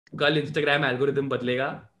कल Instagram algorithm बदलेगा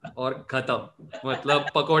और खत्म, मतलब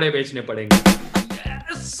पकोड़े बेचने पड़ेंगे.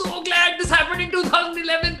 So glad this happened in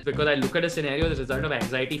 2011 because I look at a scenario, the result of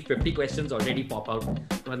anxiety, 50 questions already pop out.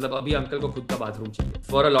 मतलब अभी अंकल को खुद का बाथरूम चाहिए.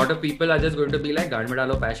 For a lot of people are just going to be like गांड में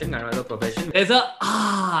डालो passion, गांड में डालो profession. There's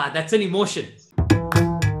that's an emotion.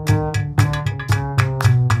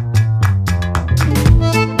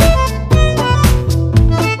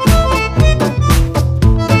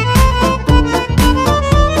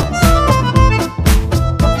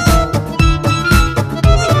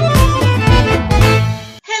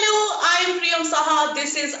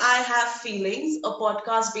 Feelings, a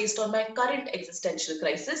podcast based on my current existential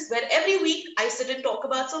crisis, where every week I sit and talk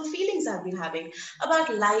about some feelings I've been having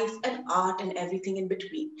about life and art and everything in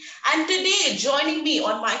between. And today, joining me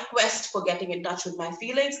on my quest for getting in touch with my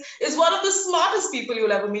feelings is one of the smartest people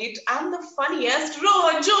you'll ever meet and the funniest,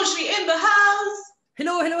 Rohan Joshi in the house.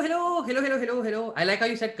 Hello. I like how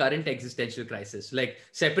you said current existential crisis, like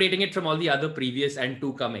separating it from all the other previous and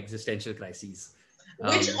to come existential crises.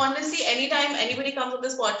 Which honestly, anytime anybody comes on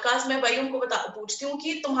this podcast, मैं वही उनको पूछती हूँ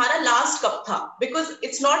कि तुम्हारा last कब था? Because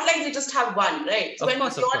it's not like you just have one, right? So of when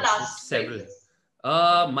course, was your last? Several.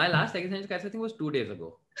 My last existential crisis, I think, was 2 days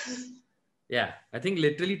ago. Yeah, I think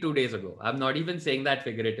literally 2 days ago. I'm not even saying that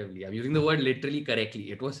figuratively. I'm using the word literally correctly.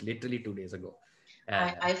 It was literally 2 days ago.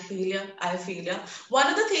 I feel you. One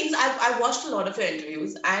of the things, I watched a lot of your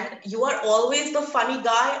interviews and you are always the funny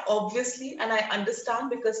guy, obviously, and I understand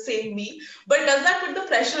because same me. But does that put the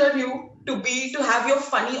pressure on you to have your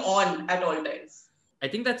funny on at all times? I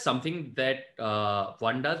think that's something that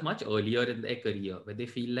one does much earlier in their career, where they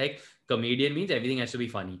feel like comedian means everything has to be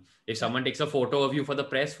funny. If someone takes a photo of you for the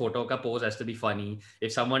press, photo ka pose has to be funny.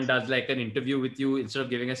 If someone does like an interview with you, instead of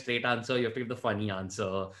giving a straight answer, you have to give the funny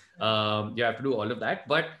answer. You have to do all of that.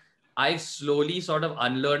 But I've slowly sort of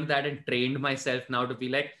unlearned that and trained myself now to be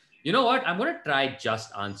like, you know what? I'm going to try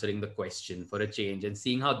just answering the question for a change and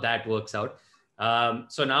seeing how that works out.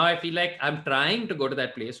 So now I feel like I'm trying to go to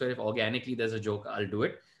that place where if organically there's a joke, I'll do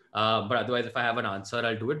it. But otherwise, if I have an answer,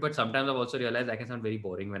 I'll do it. But sometimes I've also realized I can sound very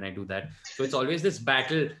boring when I do that. So it's always this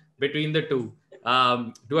battle between the two.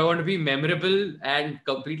 Do I want to be memorable and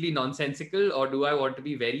completely nonsensical, or do I want to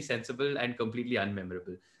be very sensible and completely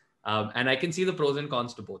unmemorable? And I can see the pros and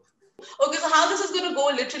cons to both. Okay, so how this is going to go,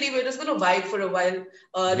 literally, we're just going to vibe for a while.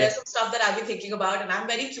 There's some stuff that I've been thinking about, and I'm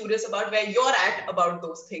very curious about where you're at about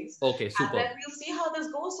those things. Okay, super. And then we'll see how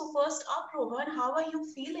this goes. So first up, Rohan, how are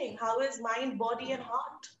you feeling? How is mind, body, and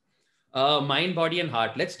heart? Mind, body, and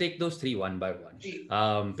heart. Let's take those three one by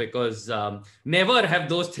one. Because never have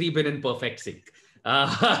those three been in perfect sync.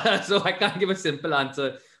 So I can't give a simple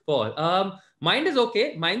answer for. Mind is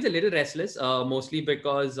okay. Mind's a little restless, mostly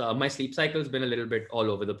because my sleep cycle has been a little bit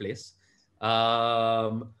all over the place.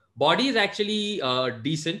 Body is actually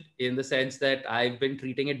decent in the sense that I've been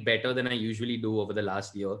treating it better than I usually do over the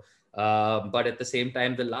last year. But at the same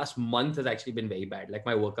time, the last month has actually been very bad. Like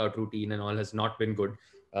my workout routine and all has not been good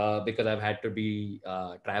because I've had to be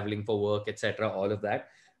traveling for work, etc. All of that.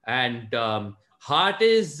 And heart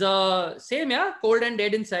is same, yeah, cold and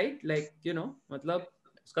dead inside. Like, you know, matlab,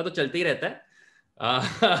 uska to chalte hi rehta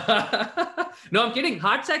hai. No, I'm kidding.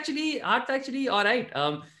 Heart's actually all right.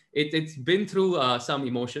 It's been through some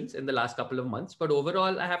emotions in the last couple of months, but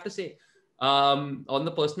overall, I have to say, on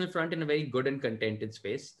the personal front, in a very good and contented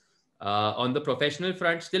space. On the professional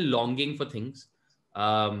front, still longing for things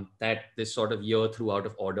that this sort of year threw out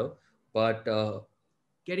of order, but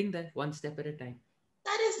getting there one step at a time.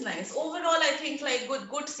 That is nice. Overall, I think like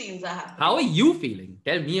good scenes are happening. How are you feeling?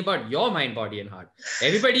 Tell me about your mind, body, and heart.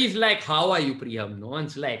 Everybody's like, how are you, Priyam? No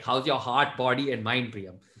one's like, how's your heart, body, and mind,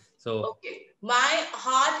 Priyam? So okay, my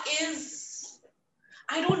heart is,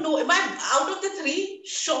 I don't know. Out of the three,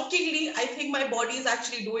 shockingly, I think my body is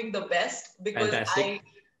actually doing the best because fantastic. I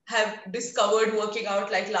have discovered working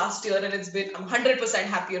out like last year and I'm 100%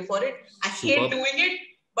 happier for it. I hate doing it,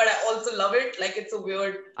 but I also love it. Like it's a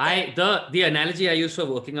weird. The analogy I use for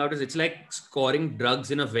working out is it's like scoring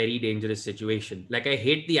drugs in a very dangerous situation. Like I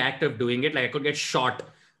hate the act of doing it. Like I could get shot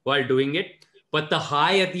while doing it, but the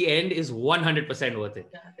high at the end is 100% worth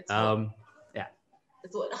it. Yeah.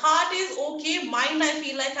 Heart is okay. Mind, I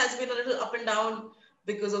feel like, has been a little up and down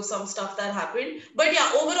because of some stuff that happened. But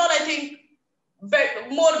yeah, overall, I think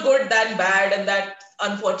more good than bad, and that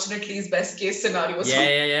unfortunately is best case scenario.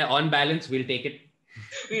 Yeah. On balance, we'll take it.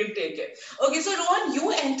 We'll take it. Okay, so Rohan,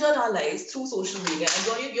 you entered our lives through social media,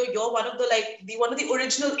 and you're one of the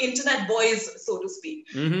original internet boys, so to speak.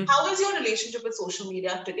 Mm-hmm. How is your relationship with social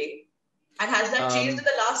media today, and has that changed in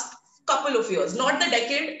the last couple of years, not the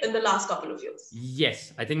decade, in the last couple of years?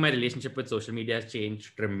 Yes, I think my relationship with social media has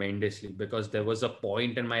changed tremendously, because there was a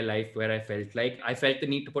point in my life where I felt the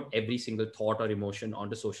need to put every single thought or emotion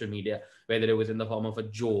onto social media, whether it was in the form of a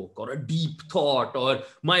joke or a deep thought or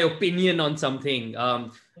my opinion on something.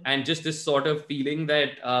 And just this sort of feeling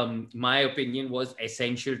that my opinion was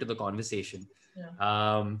essential to the conversation.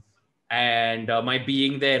 Yeah. And my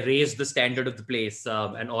being there raised the standard of the place,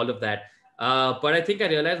 and all of that. But I think I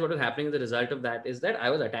realized what was happening as a result of that is that I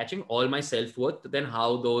was attaching all my self-worth to then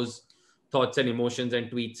how those thoughts and emotions and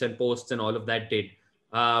tweets and posts and all of that did.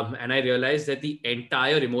 And I realized that the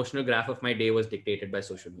entire emotional graph of my day was dictated by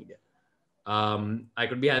social media. I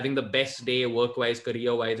could be having the best day, work-wise,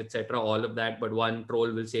 career-wise, etc., all of that, but one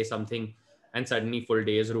troll will say something and suddenly full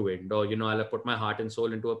day is ruined. Or, I'll have put my heart and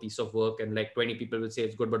soul into a piece of work and like 20 people will say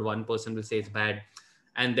it's good, but one person will say it's bad.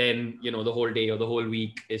 And then, the whole day or the whole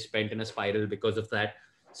week is spent in a spiral because of that.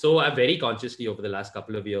 So I've very consciously over the last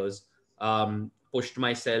couple of years pushed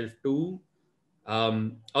myself to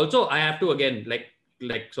also, I have to again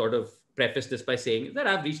like sort of preface this by saying that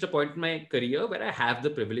I've reached a point in my career where I have the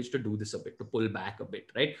privilege to do this a bit, to pull back a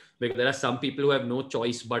bit, right? Because there are some people who have no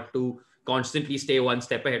choice but to constantly stay one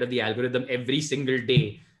step ahead of the algorithm every single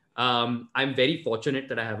day. I'm very fortunate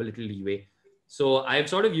that I have a little leeway. So I've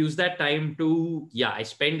sort of used that time to, I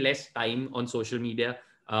spend less time on social media.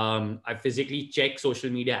 I physically check social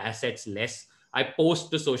media assets less. I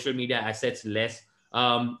post the social media assets less.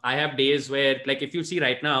 I have days where, like, if you see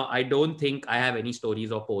right now, I don't think I have any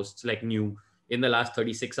stories or posts like new in the last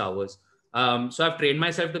 36 hours. So I've trained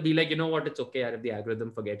myself to be like, you know what, it's okay. If the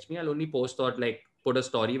algorithm forgets me, I'll only post or like put a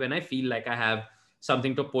story when I feel like I have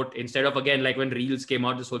something to put, instead of again, like when reels came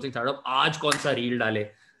out, this whole thing started up, aaj kaun sa reel dale.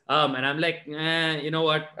 And I'm like, you know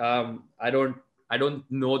what? I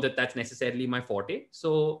don't know that that's necessarily my forte.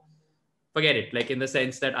 So forget it. Like in the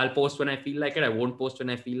sense that I'll post when I feel like it. I won't post when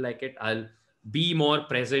I feel like it. I'll be more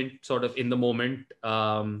present sort of in the moment.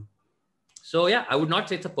 So yeah, I would not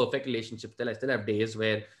say it's a perfect relationship still. I still have days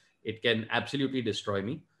where it can absolutely destroy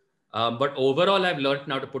me. But overall, I've learned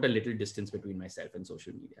now to put a little distance between myself and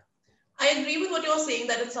social media. I agree with what you're saying,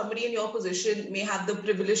 that if somebody in your position may have the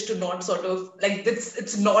privilege to not sort of like this,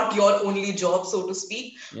 it's not your only job, so to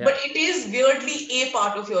speak, but it is weirdly a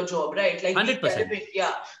part of your job, right? Like being 100%. relevant.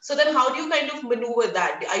 Yeah. So then how do you kind of maneuver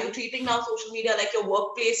that? Are you treating now social media like your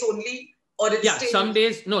workplace only? Or it's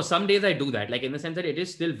still... some days I do that, like in the sense that it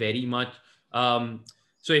is still very much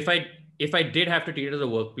so if I did have to treat it as a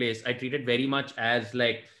workplace, I treat it very much as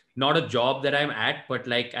like not a job that I'm at, but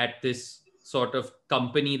like at this sort of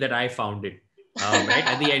company that I founded. Right,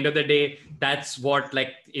 at the end of the day, that's what, like,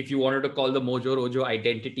 if you wanted to call the Mojo Rojo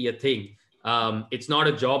identity a thing, it's not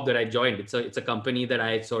a job that I joined, it's a company that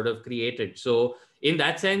I sort of created. So in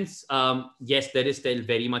that sense, yes, there is still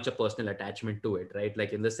very much a personal attachment to it, right?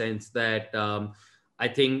 Like in the sense that I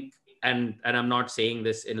think, and I'm not saying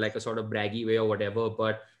this in like a sort of braggy way or whatever,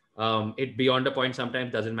 but it beyond a point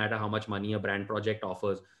sometimes doesn't matter how much money a brand project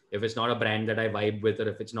offers. If it's not a brand that I vibe with, or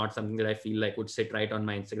if it's not something that I feel like would sit right on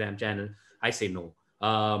my Instagram channel, I say no.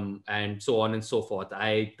 And so on and so forth.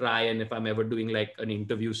 I try, and if I'm ever doing like an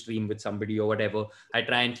interview stream with somebody or whatever, I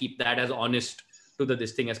try and keep that as honest to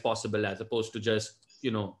this thing as possible, as opposed to just,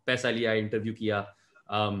 paisa liya, interview kiya,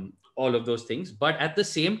 all of those things. But at the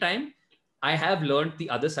same time, I have learned the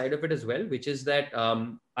other side of it as well, which is that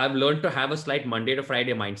I've learned to have a slight Monday to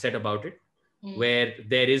Friday mindset about it, where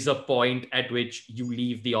there is a point at which you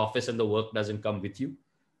leave the office and the work doesn't come with you.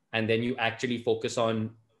 And then you actually focus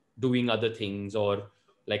on doing other things, or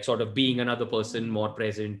like sort of being another person more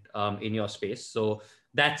present in your space. So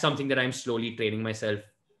that's something that I'm slowly training myself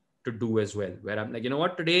to do as well, where I'm like, you know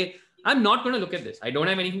what, today I'm not going to look at this. I don't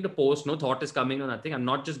have anything to post. No thought is coming or nothing. I'm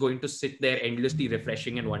not just going to sit there endlessly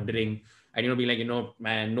refreshing and wondering and, be like,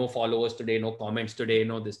 man, no followers today, no comments today,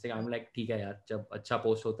 no this thing. I'm like, theek hai yaar, jab acha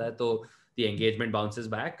post hota hai, to the engagement bounces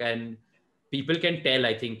back, and people can tell,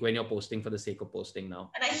 I think, when you're posting for the sake of posting now.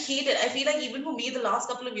 And I hate it. I feel like even for me, the last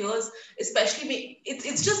couple of years, especially me,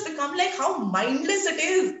 it's just become like how mindless it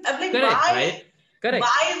is. I'm like, Correct, why? right? Correct.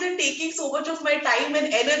 Why is it taking so much of my time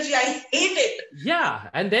and energy? I hate it. Yeah.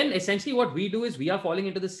 And then essentially what we do is we are falling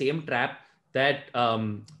into the same trap that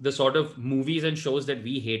the sort of movies and shows that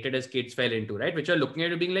we hated as kids fell into, right? Which are looking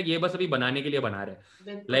at it being like, ये बस अभी बनाने के लिए बना रहे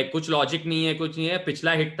हैं. Like कुछ logic नहीं है, कुछ नहीं है,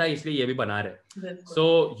 पिछला hit था इसलिए ये भी बना रहे.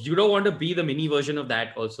 So you don't want to be the mini version of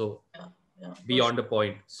that also. Yeah, beyond a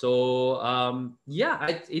point. So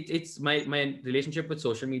it's my relationship with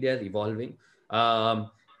social media is evolving.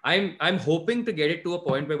 I'm hoping to get it to a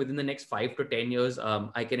point where within the next 5 to 10 years,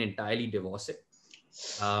 I can entirely divorce it.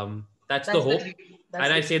 That's the That's the hope. dream. That's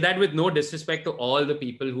And the I dream. say that with no disrespect to all the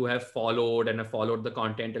people who have followed and have followed the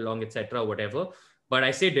content along, etc., whatever. But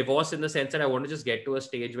I say divorce in the sense that I want to just get to a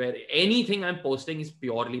stage where anything I'm posting is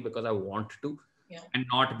purely because I want to, and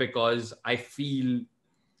not because I feel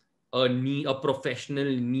a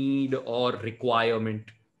professional need or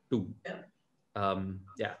requirement to.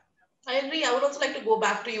 Yeah. I agree. I would also like to go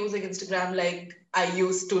back to using Instagram like I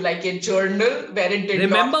used to, like a journal where it did not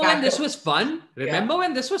Remember when this matter. was fun? Yeah. Remember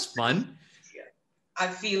when this was fun? Yeah. I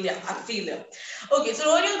feel yeah, I feel yeah. Okay, so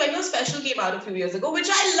Rohan, when your special came out a few years ago, which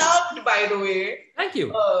I loved by the way, Thank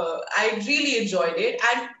you. I really enjoyed it.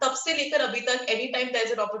 And तब से लेकर अभी तक, anytime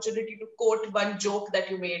there's an opportunity to quote one joke that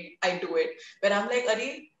you made, I do it. Where I'm like,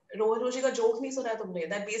 अरे रोहन जोशी का joke नहीं सुना है तुमने?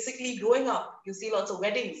 That basically growing up, you see lots of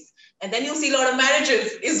weddings, and then you see a lot of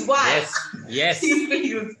marriages. Is why Yes. he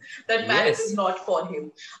feels that marriage is Yes. not for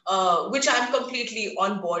him, which I'm completely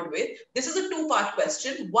on board with. This is a two-part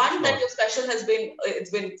question. One, that Sure. your special has been,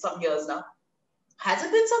 it's been some years now. Has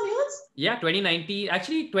it been some years? Yeah, 2019.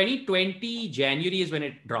 Actually, 2020 January is when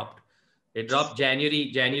it dropped. It dropped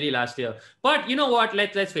January last year. But you know what?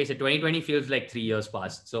 Let's face it. 2020 feels like 3 years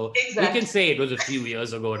past. So we Exactly. can say it was a few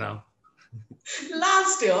years ago now.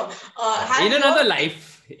 Last year, In another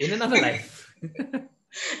life. In another life.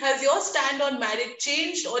 has your stand on marriage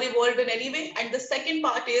changed or evolved in any way? And the second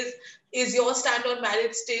part is your stand on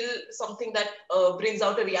marriage still something that brings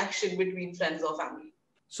out a reaction between friends or family?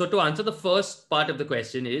 So to answer the first part of the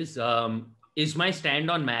question is my stand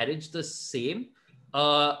on marriage the same?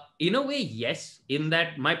 In a way, yes. In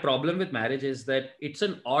that my problem with marriage is that it's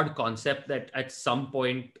an odd concept that at some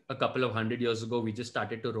point a couple of 100 years ago, we just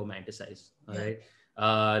started to romanticize. All right.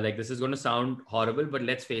 Like this is going to sound horrible, but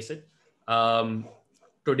let's face it.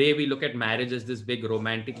 Today we look at marriage as this big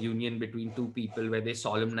romantic union between two people where they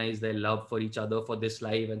solemnize their love for each other for this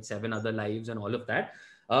life and 7 other lives and all of that.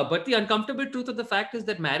 But the uncomfortable truth of the fact is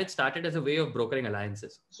that marriage started as a way of brokering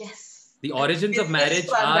alliances. Yes. The origins of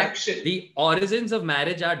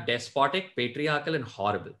marriage are despotic, patriarchal, and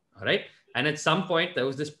horrible. All right. And at some point, there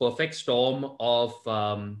was this perfect storm of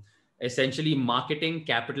essentially marketing,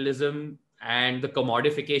 capitalism, and the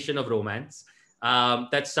commodification of romance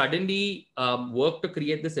that suddenly worked to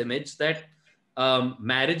create this image that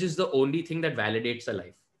marriage is the only thing that validates a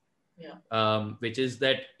life. Which is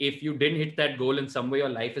that if you didn't hit that goal in some way, your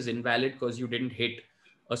life is invalid because you didn't hit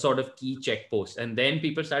a sort of key checkpost. And then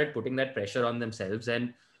people started putting that pressure on themselves.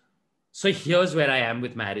 And so here's where I am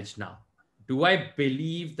with marriage now. Do I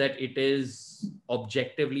believe that it is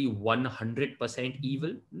objectively 100%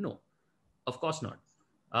 evil? No, of course not.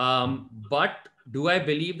 But do I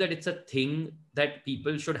believe that it's a thing that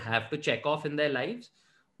people should have to check off in their lives?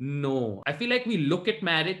 No. I feel like we look at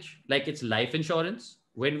marriage like it's life insurance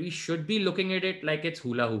when we should be looking at it like it's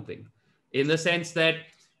hula hooping. In the sense that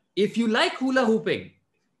if you like hula hooping,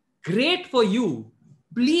 great for you.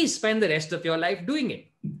 Please spend the rest of your life doing it.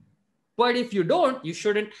 But if you don't, you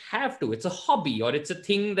shouldn't have to. It's a hobby or it's a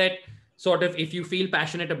thing that sort of, if you feel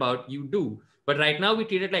passionate about, you do. But right now we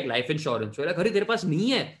treat it like life insurance. We're like, "Arey, tere paas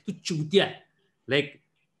nahi hai, tu chutiya hai." Like,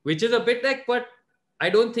 which is a bit like, but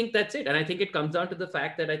I don't think that's it. And I think it comes down to the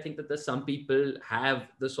fact that I think that there's some people have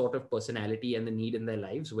the sort of personality and the need in their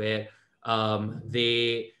lives where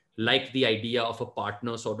they like the idea of a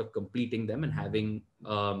partner sort of completing them and having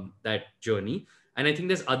that journey. And I think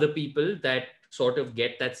there's other people that sort of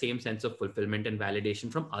get that same sense of fulfillment and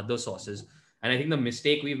validation from other sources. And I think the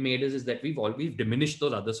mistake we've made is that we've diminished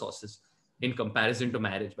those other sources in comparison to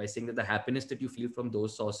marriage by saying that the happiness that you feel from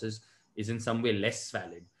those sources is in some way less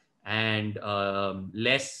valid and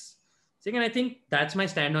less thing. And I think that's my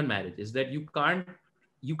stand on marriage is that you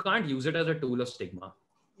can't use it as a tool of stigma,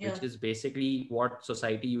 which is basically what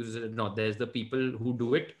society uses it. No, there's the people who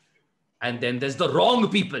do it, and then there's the wrong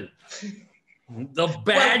people. The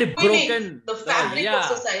bad, broken, the fabric of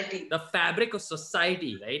society. The fabric of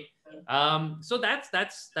society, right? So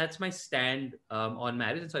that's my stand on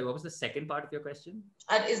marriage. And sorry, what was the second part of your question?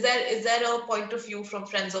 And is there a point of view from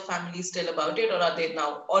friends or family still about it, or are they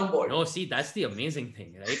now on board? No, see, that's the amazing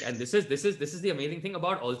thing, right? And this is the amazing thing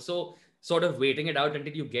about also sort of waiting it out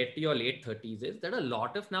until you get to your late 30s is that a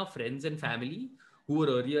lot of now friends and family who were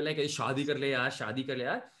earlier like, "Shadi kar le yaar, shadi kar le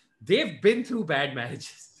yaar," they've been through bad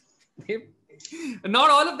marriages.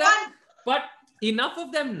 Not all of them, but enough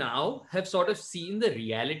of them now have sort of seen the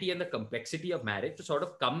reality and the complexity of marriage to sort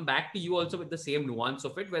of come back to you also with the same nuance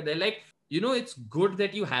of it, where they're like, it's good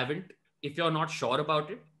that you haven't if you're not sure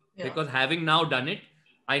about it, because having now done it,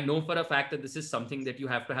 I know for a fact that this is something that you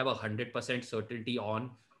have to have 100% certainty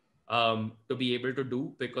on to be able to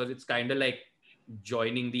do, because it's kind of like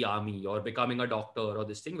joining the army or becoming a doctor or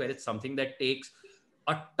this thing where it's something that takes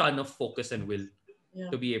a ton of focus and will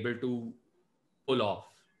to be able to pull off.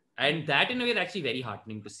 And that in a way is actually very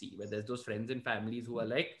heartening to see, where there's those friends and families who are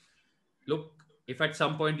like, look, if at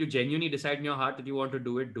some point you genuinely decide in your heart that you want to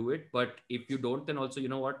do it, do it. But if you don't, then also, you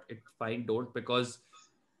know what, it's fine, don't, because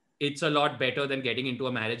it's a lot better than getting into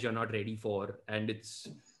a marriage you're not ready for. And it's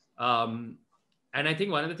um and I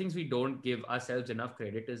think one of the things we don't give ourselves enough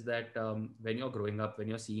credit is that when you're growing up, when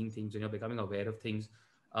you're seeing things, when you're becoming aware of things,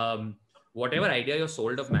 um whatever idea you're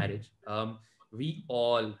sold of marriage, we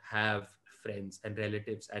all have friends and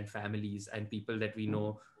relatives and families and people that we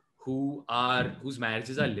know whose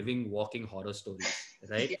marriages are living walking horror stories,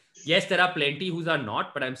 right? Yes, there are plenty whose are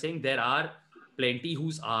not, but I'm saying there are plenty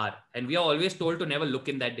whose are, and we are always told to never look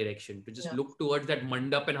in that direction, to just look towards that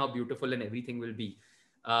mandap and how beautiful and everything will be.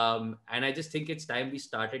 And I just think it's time we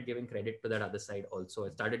started giving credit to that other side also. I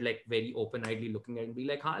started like very open-eyedly looking at it and be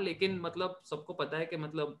like, हाँ लेकिन मतलब सबको पता है कि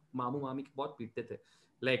मतलब मामू मामी के बहुत पीटते थे,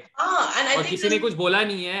 like and I और think किसी ने कुछ बोला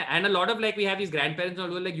नहीं है. And a lot of like we have these grandparents who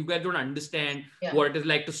are like, you guys don't understand what it is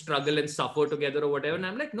like to struggle and suffer together or whatever. And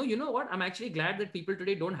I'm like, no, you know what? I'm actually glad that people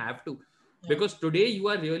today don't have to. Because today you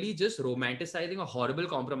are really just romanticizing a horrible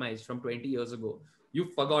compromise from 20 years ago.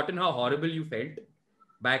 You've forgotten how horrible you felt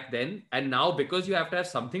back then. And now because you have to have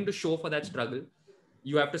something to show for that struggle,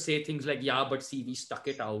 you have to say things like, yeah, but see, we stuck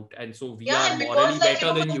it out. And so we are and because morally like, better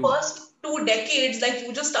for than the you. first 2 decades, like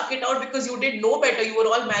you just stuck it out because you didn't know better. You were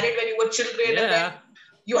all married when you were children, and then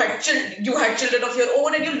you had children of your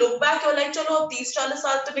own, and you look back, you're like, चलो अब 30-40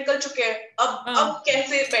 साल तो निकल चुके हैं, अब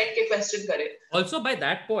कैसे बैठ के question करें? Also by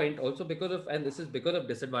that point, also because of, and this is because of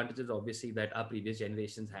disadvantages obviously that our previous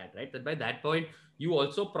generations had, right? That by that point, you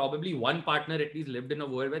also probably one partner at least lived in a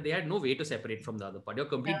world where they had no way to separate from the other part. You're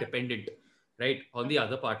completely dependent, right, on the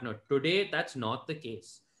other partner. Today, that's not the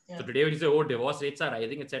case. So today when you say, oh, divorce rates are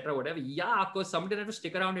rising, etc., whatever, yeah, of course, somebody has to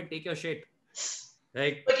stick around and take your shit.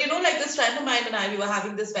 Like, but you know, like this friend of mine and I, we were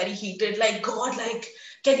having this very heated, like, God, like,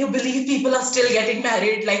 can you believe people are still getting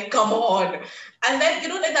married? Like, come on. And then, you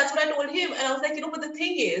know, like that's what I told him. And I was like, you know, but the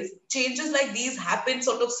thing is, changes like these happen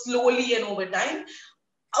sort of slowly and over time.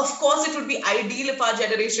 Of course, it would be ideal if our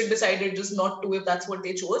generation decided just not to, if that's what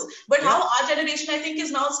they chose. But how our generation, I think, is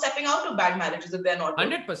now stepping out of bad marriages if they're not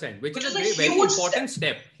doing. 100%, which is a very, very important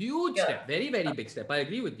step. Huge step. Very, very big step. I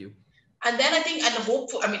agree with you. And then I think, and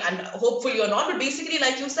hopefully or not, but basically,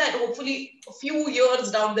 like you said, hopefully a few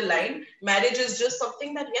years down the line, marriage is just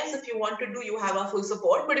something that, yes, if you want to do, you have our full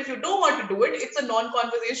support. But if you don't want to do it, it's a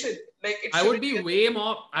non-conversation. Like I would be way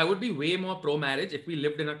more pro-marriage if we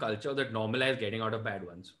lived in a culture that normalized getting out of bad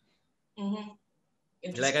ones.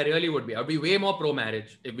 Like I really would be. I'd be way more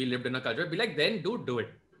pro-marriage if we lived in a culture. I'd be like, then dude, do it.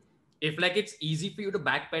 If like it's easy for you to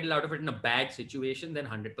backpedal out of it in a bad situation, then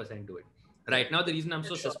 100% do it. Right now, the reason I'm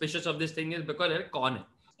so suspicious of this thing is because it's con.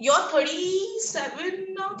 You're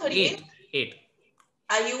 37 now, 38? 8.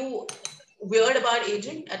 Are you weird about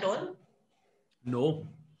aging at all? No.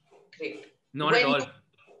 Great. Not at all.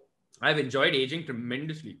 I've enjoyed aging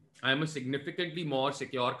tremendously. I'm a significantly more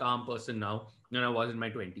secure, calm person now than I was in my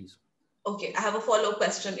 20s. Okay, I have a follow-up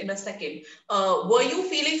question in a second. Were you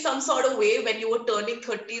feeling some sort of way when you were turning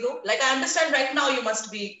 30 though? Like I understand right now you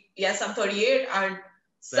must be, yes, I'm 38 and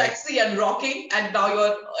sexy and rocking, and now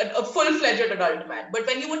you're a full-fledged adult man. But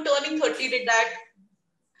when you were turning 30, did that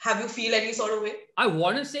have you feel any sort of way? I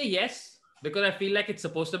want to say yes, because I feel like it's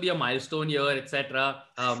supposed to be a milestone year, etc.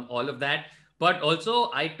 All of that. But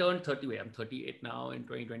also I turned 30. I'm 38 now in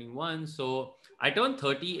 2021. So I turned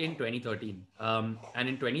 30 in 2013. And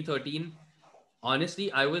in 2013,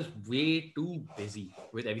 honestly, I was way too busy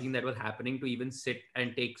with everything that was happening to even sit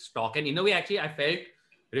and take stock. And in a way, actually, I felt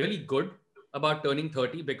really good about turning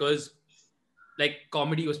 30 because like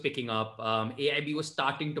comedy was picking up. AIB was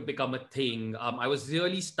starting to become a thing. I was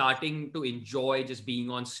really starting to enjoy just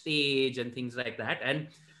being on stage and things like that. And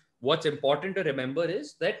what's important to remember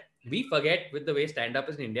is that we forget with the way stand-up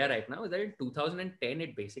is in India right now is that in 2010,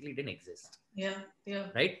 it basically didn't exist. Yeah.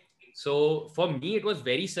 Right? So for me, it was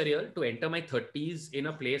very surreal to enter my 30s in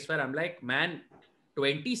a place where I'm like, man,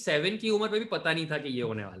 27 की उम्र पे भी पता नहीं था कि ये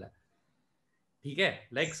होने वाला है. ठीक है,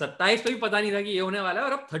 like 27 पे भी पता नहीं था कि ये होने वाला है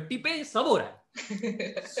और अब 30 पे सब हो रहा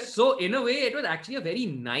है. So in a way, it was actually a very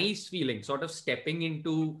nice feeling, sort of stepping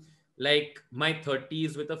into like my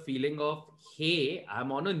 30s with a feeling of, hey,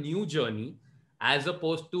 I'm on a new journey, as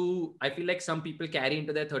opposed to, I feel like some people carry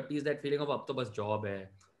into their 30s that feeling of अब तो बस job है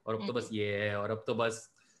और अब तो बस ये है और अब तो बस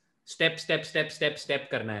step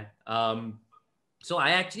करना है. So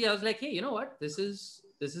I was like, hey, you know what? This is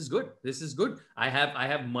good. This is good. I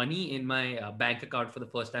have money in my bank account for the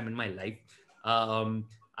first time in my life.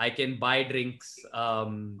 I can buy drinks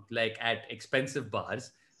like at expensive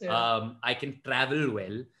bars. Yeah. I can travel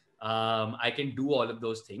well. I can do all of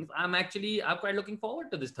those things. I'm quite looking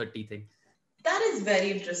forward to this 30 thing. That is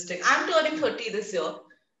very interesting. I'm turning 30 this year.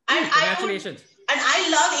 And I don't, Congratulations. and I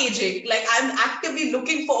love aging. Like I'm actively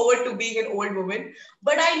looking forward to being an old woman.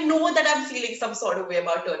 But I know that I'm feeling some sort of way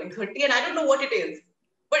about turning 30, and I don't know what it is.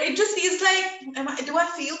 But it just feels like, do I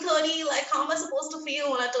feel 30? Like, how am I supposed to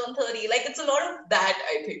feel when I turn 30? Like, it's a lot of that,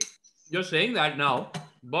 I think. You're saying that now,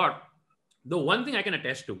 but the one thing I can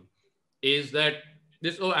attest to is that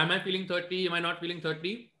am I feeling 30? Am I not feeling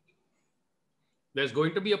 30? There's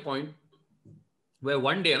going to be a point where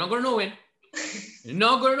one day, I'm not going to know when, you're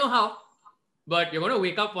not going to know how, but you're going to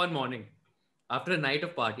wake up one morning after a night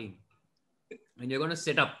of partying and you're going to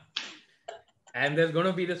sit up and there's going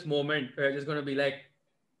to be this moment where you're just going to be like,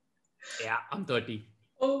 yeah, I'm 30.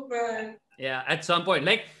 Oh, man. Yeah, at some point.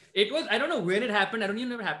 Like it was, I don't know when it happened. I don't even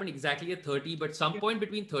know if it happened exactly at 30, but some point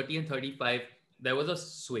between 30 and 35, there was a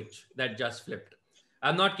switch that just flipped.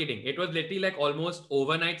 I'm not kidding. It was literally like almost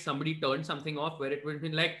overnight, somebody turned something off where it would have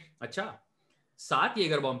been like, अच्छा, 7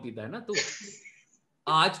 Jaeger bomb पीता है ना तू?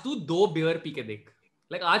 आज तू 2 beer P के देख.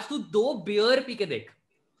 Like आज तू 2 beer पी के देख.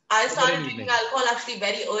 I For an started drinking evening. alcohol actually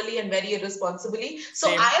very early and very irresponsibly. So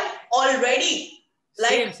Same. I am already,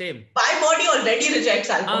 like, Same. my body already rejects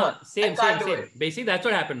alcohol. Same. Do it. Basically, that's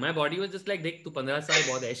what happened. My body was just like, देख तू 15 साल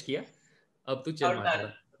बहुत ऐश किया. अब तू chill Not मार done.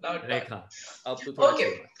 थोड़ा. Not done. Like हाँ, अब तू थोड़ा Okay.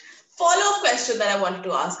 chill मार. Follow-up question that I wanted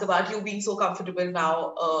to ask about you being so comfortable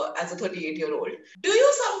now as a 38-year-old. Do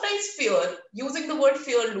you sometimes fear, using the word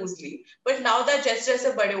fear loosely, but now that जैसे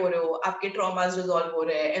जैसे बड़े हो रहे हो, आपके traumas resolve हो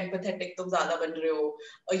रहे हैं, empathetic तुम ज़्यादा बन रहे हो,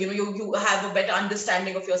 you have a better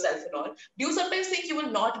understanding of yourself and all. Do you sometimes think you will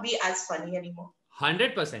not be as funny anymore?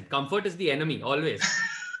 100%. Comfort is the enemy, always.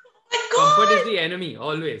 My Comfort is God! the enemy,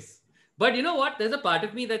 always. But you know what? There's a part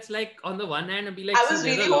of me that's like, on the one hand, I'll be like, I see, was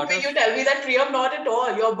there's really a lot hoping of. you tell me that Priyam, not at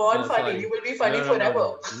all. You're born No, funny. You sorry. will be funny No. forever.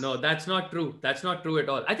 No, that's not true. That's not true at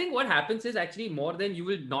all. I think what happens is actually more than you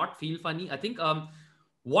will not feel funny. I think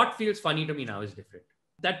what feels funny to me now is different.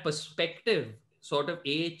 That perspective sort of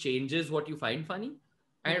changes what you find funny,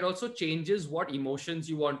 and it also changes what emotions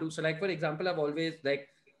you want to. So, like for example, I've always like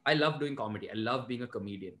I love doing comedy. I love being a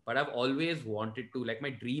comedian, but I've always wanted to like my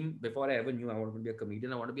dream before I ever knew I wanted to be a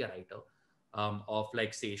comedian. I want to be a writer of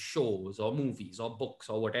like say shows or movies or books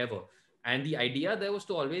or whatever. And the idea there was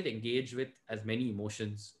to always engage with as many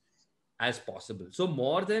emotions as possible. So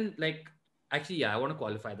more than like, actually, yeah, I want to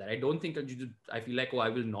qualify that. I don't think I feel like, oh, I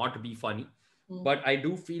will not be funny, but I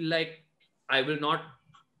do feel like I will not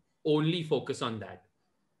only focus on that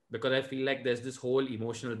because I feel like there's this whole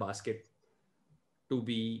emotional basket to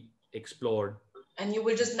be explored. And you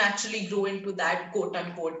will just naturally grow into that quote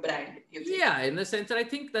unquote brand. You think? Yeah, in the sense that I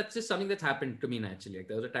think that's just something that's happened to me naturally. Like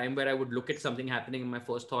there was a time where I would look at something happening and my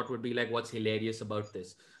first thought would be like, what's hilarious about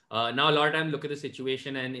this? Now a lot of time look at the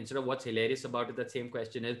situation and instead of what's hilarious about it, that same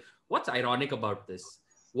question is, what's ironic about this?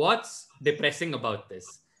 What's depressing about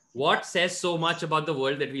this? What says so much about the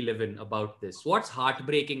world that we live in about this? What's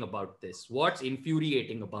heartbreaking about this? What's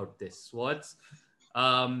infuriating about this?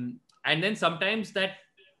 And then sometimes that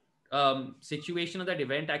situation or that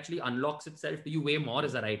event actually unlocks itself to you way more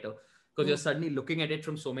as a writer because you're suddenly looking at it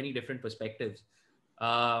from so many different perspectives.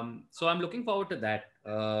 So I'm looking forward to that.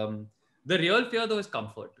 The real fear though is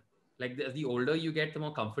comfort. Like the older you get, the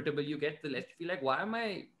more comfortable you get, the less you feel like, why am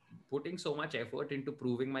I putting so much effort into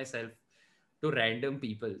proving myself to random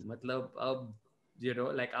people? Matlab,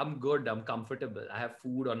 like I'm good, I'm comfortable. I have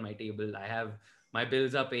food on my table. My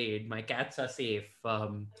bills are paid. My cats are safe.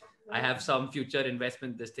 I have some future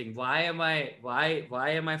investment. This thing. Why am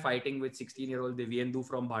I fighting with 16-year-old Divyendu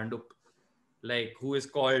from Bhandup? Like who is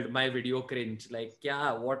called my video cringe? Like,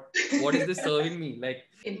 yeah, what is this serving me? Like,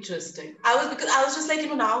 Interesting. I was just like,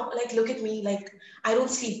 now, like, look at me. Like, I don't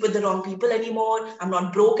sleep with the wrong people anymore. I'm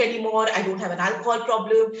not broke anymore. I don't have an alcohol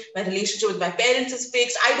problem. My relationship with my parents is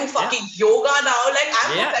fixed. I do fucking yoga now. Like,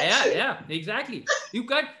 I'm perfection. Yeah, exactly. You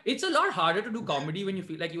can't. It's a lot harder to do comedy when you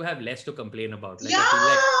feel like you have less to complain about. Like, Yeah.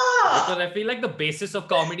 I feel like the basis of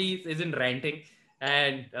comedy is in ranting,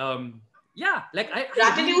 and yeah, like I agree with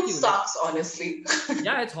Gratitude you. Like, sucks, honestly.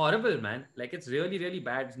 yeah, it's horrible, man. Like it's really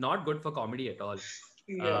bad. It's not good for comedy at all.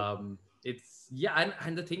 Yeah. It's yeah,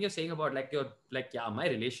 and the thing you're saying about like your like yeah, my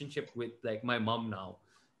relationship with like my mom now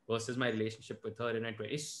versus my relationship with her in my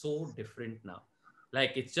 20s is so different now.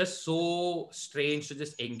 Like it's just so strange to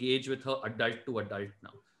just engage with her adult to adult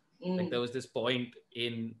now. Like there was this point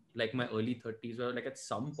in like my early 30s where like at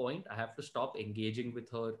some point I have to stop engaging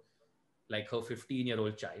with her like her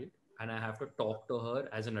 15-year-old child, and I have to talk to her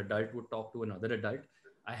as an adult would talk to another adult.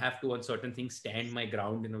 I have to on certain things stand my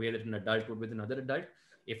ground in a way that an adult would with another adult.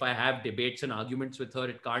 if I have debates and arguments with her,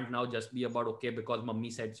 it can't now just be about, okay, because mummy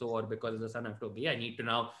said so or because the son have to obey. I need to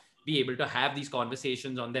now be able to have these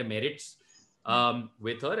conversations on their merits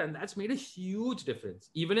with her. And that's made a huge difference.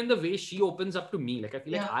 Even in the way she opens up to me. Like, I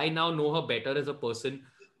feel like I now know her better as a person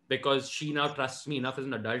because she now trusts me enough as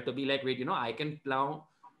an adult to be like, wait, I can now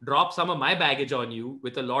drop some of my baggage on you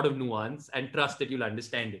with a lot of nuance and trust that you'll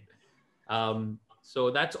understand it.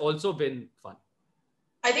 So that's also been fun.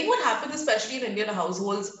 I think what happens, especially in Indian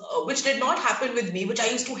households, which did not happen with me, which I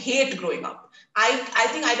used to hate growing up. I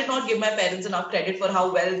think I did not give my parents enough credit for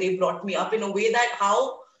how well they brought me up in a way that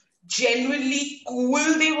how genuinely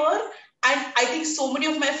cool they were. And I think so many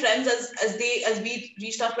of my friends, as we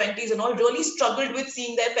reached our 20s and all, really struggled with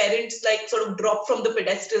seeing their parents like sort of drop from the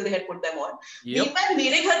pedestal they had put them on. Yep. Meanwhile,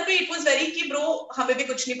 mere ghar pe, it was very ki bro, hame bhi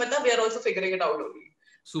kuch nahi pata, we are also figuring it out only.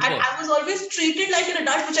 Super. And I was always treated like an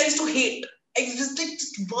adult, which I used to hate. I just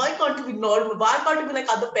why can't you be normal? Why can't you be like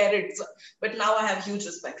other parents? But now I have huge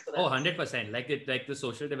respect for that. Oh, 100%. Like the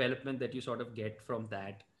social development that you sort of get from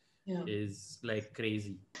that is like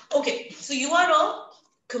crazy. Okay, so you are a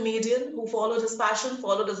comedian who followed his passion,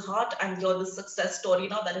 followed his heart, and you're the success story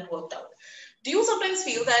now that it worked out. Do you sometimes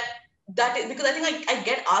feel that because I think I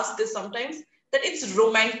get asked this sometimes, that it's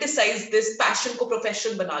romanticized this passion को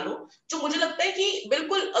profession बना लो, जो मुझे लगता है कि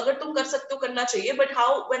बिल्कुल अगर तुम कर सकते हो करना चाहिए, but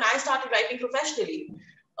how when I started writing professionally,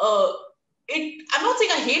 I'm not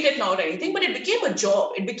saying I hate it now or anything, but it became a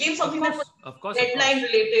job. It became something that was deadline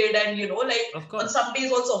related, and like on some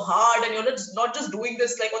days also hard, and you're not just doing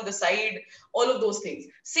this like on the side, all of those things.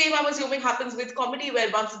 Same, I'm assuming, happens with comedy, where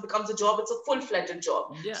once it becomes a job, it's a full-fledged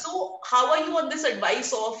job. Yeah. So how are you on this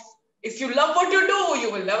advice of, if you love what you do,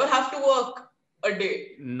 you will never have to work a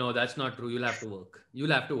day? No, that's not true. You'll have to work.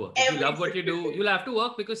 If you love what you do, you'll have to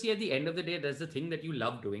work, because see, at the end of the day, there's the thing that you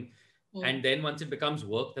love doing. And then once it becomes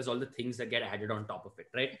work, there's all the things that get added on top of it,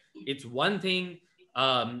 right? It's one thing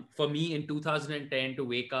for me in 2010 to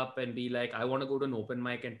wake up and be like, I want to go to an open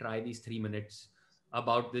mic and try these 3 minutes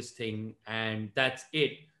about this thing. And that's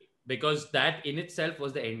it. Because that in itself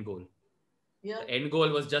was the end goal. Yeah. The end goal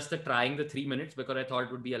was just trying the 3 minutes because I thought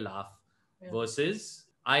it would be a laugh. Versus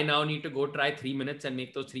I now need to go try 3 minutes and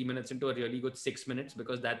make those 3 minutes into a really good 6 minutes,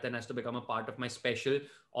 because that then has to become a part of my special,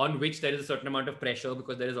 on which there is a certain amount of pressure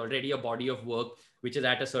because there is already a body of work which is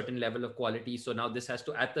at a certain level of quality. So now this has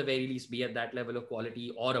to at the very least be at that level of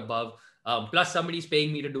quality or above. Plus somebody's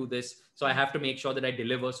paying me to do this. So I have to make sure that I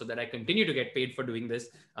deliver so that I continue to get paid for doing this.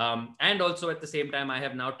 And also at the same time, I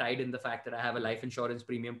have now tied in the fact that I have a life insurance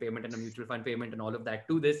premium payment and a mutual fund payment and all of that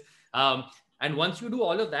to this. And once you do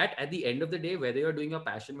all of that, at the end of the day, whether you're doing your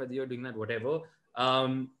passion, whether you're doing that, whatever,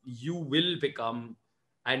 you will become,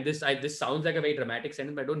 and this sounds like a very dramatic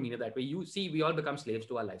sentence, but I don't mean it that way. You see, we all become slaves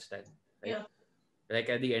to our lifestyle, right? Yeah. Like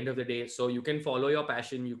at the end of the day, so you can follow your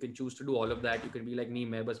passion, you can choose to do all of that. You can be like, me,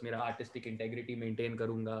 main bas mera artistic integrity maintain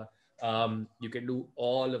karunga. You can do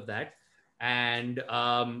all of that. And,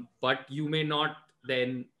 but you may not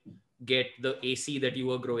then get the AC that you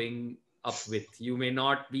were growing up with. You may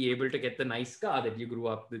not be able to get the nice car that you grew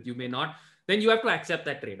up with. You may not, then you have to accept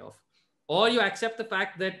that trade-off. Or you accept the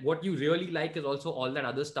fact that what you really like is also all that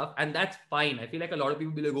other stuff. And that's fine. I feel like a lot of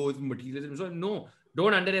people be like, oh, it's materialism. So no,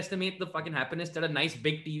 don't underestimate the fucking happiness that a nice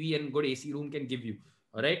big TV and good AC room can give you.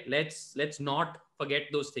 All right. Let's not forget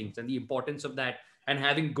those things and the importance of that, and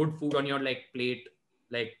having good food on your like plate,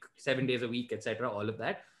 like 7 days a week, etc. All of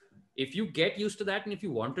that. If you get used to that, and if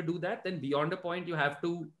you want to do that, then beyond a point, you have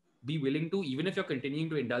to be willing to, even if you're continuing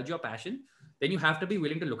to indulge your passion, then you have to be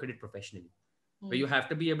willing to look at it professionally. Where you have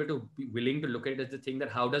to be able to be willing to look at it as the thing that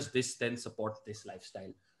how does this then support this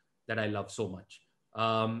lifestyle that I love so much.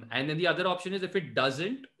 And then the other option is if it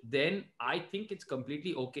doesn't, then I think it's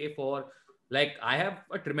completely okay for, like, I have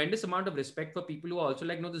a tremendous amount of respect for people who are also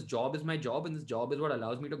like, no, this job is my job and this job is what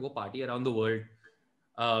allows me to go party around the world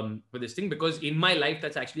with this thing, because in my life,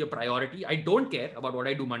 that's actually a priority. I don't care about what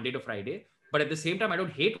I do Monday to Friday, but at the same time, I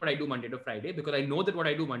don't hate what I do Monday to Friday, because I know that what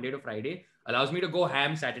I do Monday to Friday allows me to go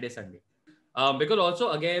ham Saturday, Sunday. Because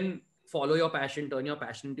also, again, follow your passion, turn your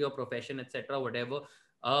passion into your profession, etc. Whatever.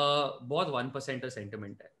 बहुत 1%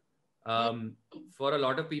 sentiment है. For a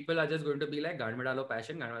lot of people are just going to be like, गांड में डालो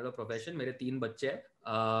passion, गांड में डालो profession. मेरे 3 बच्चे हैं.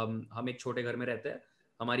 हम एक छोटे घर में रहते हैं.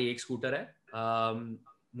 हमारी एक स्कूटर है.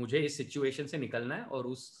 मुझे इस सिचुएशन से निकलना है, और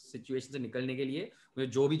उस सिचुएशन से निकलने के लिए मुझे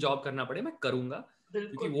जो भी जॉब करना पड़े मैं करूंगा,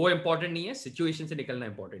 क्योंकि वो इम्पोर्टेंट नहीं है, सिचुएशन से निकलना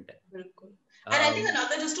इम्पोर्टेंट है. बिल्कुल. And I think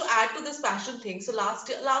another, just to add to this passion thing, so last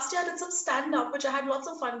year I did some stand-up, which I had lots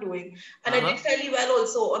of fun doing, and I did fairly well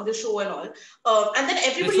also on the show and all. And then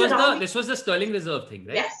everybody this was the Sterling Reserve thing,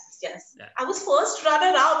 right? Yes. yes. Yeah. I was first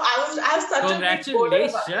runner-up. I have such a big photo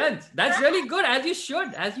about it. Congratulations. That's really good, as you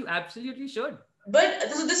should, as you absolutely should. But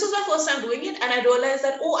this was my first time doing it, and I realized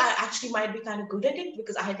that, oh, I actually might be kind of good at it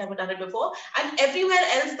because I had never done it before. And everywhere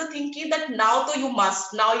else, the thinking that now though you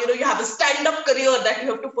must, now you have a stand-up career that you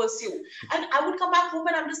have to pursue. And I would come back home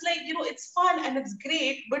and I'm just like, it's fun and it's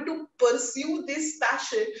great, but to pursue this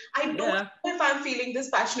passion, I don't know Yeah. if I'm feeling this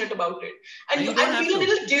passionate about it. And And you don't I have feel a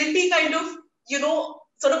to. little guilty, kind of,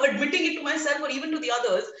 sort of admitting it to myself or even to the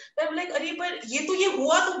others. That I'm like, अरे पर ये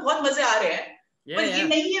हुआ तो बहुत मजे आ रहे हैं. Yeah, पर ये yeah.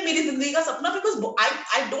 नहीं है मेरी जिंदगी का सपना, because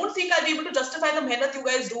I don't think I'll be able to justify the मेहनत you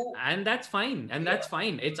guys do. And that's fine. And that's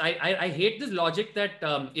fine. It's I hate this logic that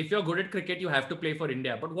if you're good at cricket, you have to play for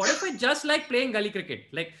India. But what if I just like playing gully cricket?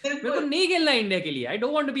 Like, मेरे को नहीं खेलना India के लिए. I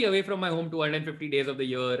don't want to be away from my home 250 days of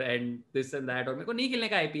the year and this and that. और मेरे को नहीं खेलने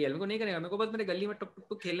का IPL. मेरे को नहीं करेगा. मेरे को बस मेरे गली में टुक टुक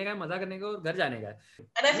टुक खेलने का, मजा करने का और घर जाने का.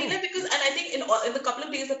 And I feel like and I think in the couple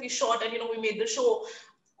of days that we shot and we made the show,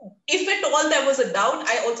 if at all there was a doubt,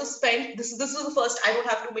 I also spent this was the first. I don't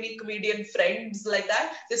have too many comedian friends like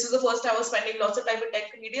that. This was the first time I was spending lots of time with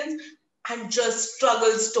tech comedians and just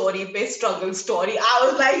struggle story based struggle story. I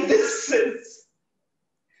was like,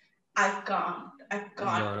 I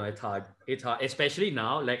can't. No, it's hard. It's hard, especially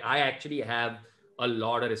now. Like, I actually have a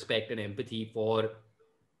lot of respect and empathy for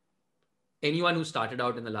anyone who started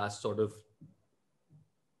out in the last sort of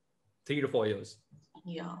 3 to 4 years.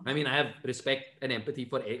 Yeah. I mean, I have respect and empathy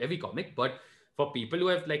for every comic, but for people who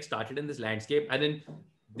have like started in this landscape, and then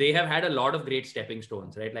they have had a lot of great stepping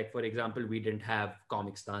stones, right? Like, for example, we didn't have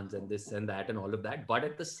comic stands and this and that and all of that, but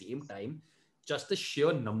at the same time, just the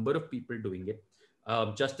sheer number of people doing it,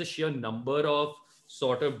 just the sheer number of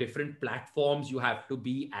sort of different platforms you have to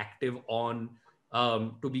be active on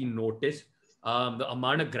to be noticed. The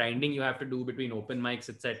amount of grinding you have to do between open mics,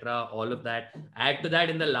 etc., all of that. Add to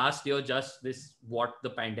that in the last year, just this, what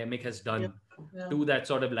the pandemic has done to that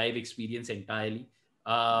sort of live experience entirely.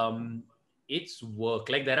 It's work.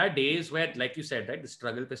 Like, there are days where, like you said, right, the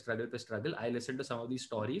struggle. I listen to some of these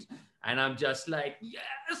stories and I'm just like, yeah,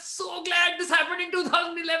 so glad this happened in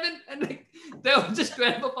 2011. And like, there were just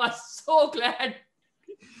 12 of us. So glad.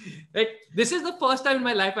 Like, this is the first time in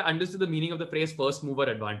my life I understood the meaning of the phrase first mover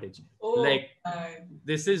advantage. Like,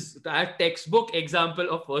 this is a textbook example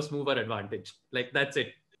of first mover advantage. Like, that's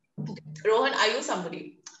it. Rohan, are you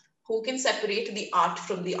somebody who can separate the art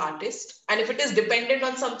from the artist? And if it is dependent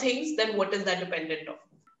on some things, then what is that dependent on?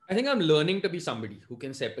 I think I'm learning to be somebody who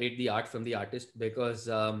can separate the art from the artist, because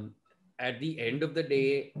at the end of the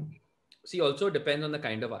day, also depends on the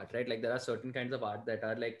kind of art, right? Like, there are certain kinds of art that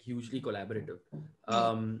are like hugely collaborative,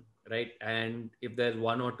 right? And if there's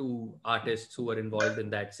one or two artists who are involved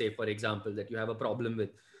in that, say, for example, that you have a problem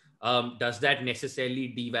with, does that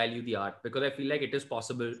necessarily devalue the art? Because I feel like it is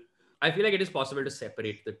possible. I feel like it is possible to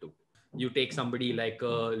separate the two. You take somebody like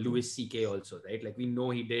Louis C.K. also, right? Like, we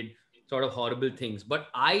know he did sort of horrible things, but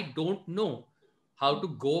I don't know how to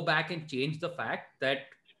go back and change the fact that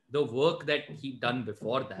the work that he done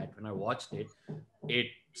before that, when I watched it,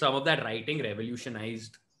 some of that writing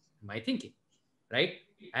revolutionized my thinking, right?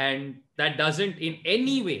 And that doesn't in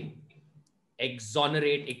any way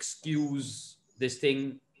exonerate, excuse this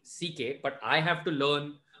thing, CK, but I have to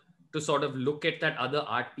learn to sort of look at that other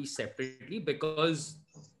art piece separately, because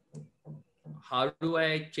how do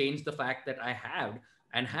I change the fact that I have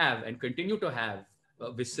and continue to have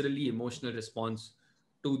a viscerally emotional response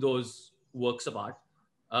to those works of art?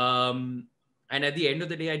 And at the end of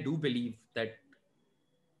the day, I do believe that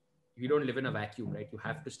you don't live in a vacuum, right? You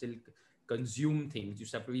have to still consume things. You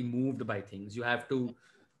have to be moved by things. You have to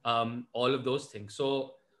all of those things.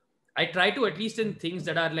 So I try to, at least in things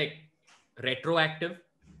that are like retroactive,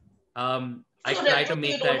 I try to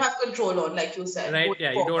make you don't have control on, like you said, right?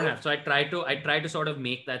 Yeah, you don't have. So I try to sort of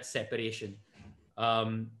make that separation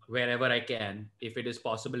wherever I can, if it is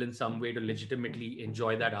possible in some way, to legitimately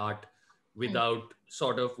enjoy that art without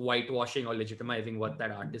sort of whitewashing or legitimizing what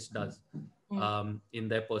that artist does in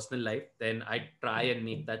their personal life. Then I try and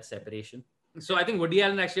make that separation. So I think Woody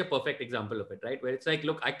Allen is actually a perfect example of it, right? Where it's like,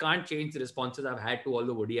 look, I can't change the responses I've had to all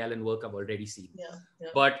the Woody Allen work I've already seen. Yeah.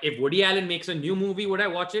 But if Woody Allen makes a new movie, would I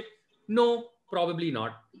watch it? No, probably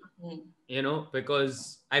not.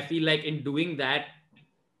 Because I feel like in doing that,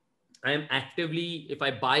 I am actively, if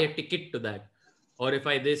I buy a ticket to that, or if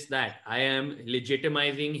I that, I am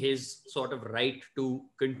legitimizing his sort of right to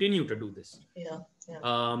continue to do this.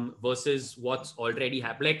 Versus what's already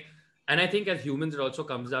happened. Like, and I think as humans, it also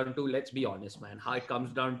comes down to, let's be honest, man, how it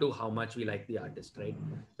comes down to how much we like the artist, right?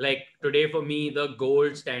 Like, today for me, the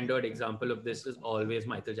gold standard example of this is always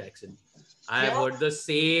Michael Jackson. I have heard the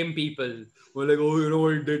same people who are like, oh, you know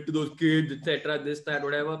what it did to those kids, etc. This, that,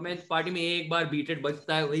 whatever. Man, party mein ek baar beat it bajta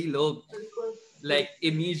hai, wahi log. Like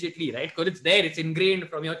immediately, right? Because it's there, it's ingrained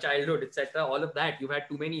from your childhood, etc. All of that. You've had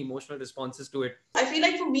too many emotional responses to it. I feel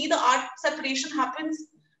like for me, the art separation happens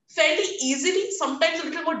fairly easily, sometimes a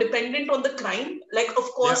little more dependent on the crime. Like, of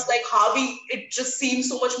course, like Harvey, it just seems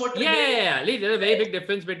so much more trivial. Yeah. There's a very big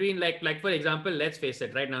difference between like for example, let's face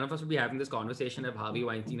it, right? None of us would be having this conversation if Harvey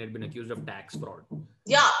Weinstein had been accused of tax fraud.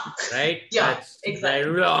 Yeah. Right? Yeah, That's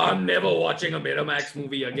exactly. Like, I'm never watching a Miramax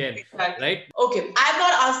movie again. Exactly. Right? Okay, I have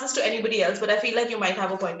not asked this to anybody else, but I feel like you might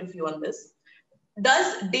have a point of view on this.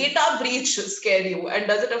 Does data breach scare you, and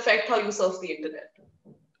does it affect how you surf the internet?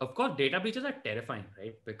 Of course, data breaches are terrifying,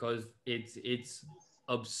 right? Because it's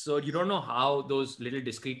absurd. You don't know how those little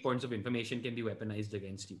discrete points of information can be weaponized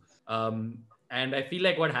against you. And I feel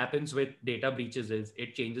like what happens with data breaches is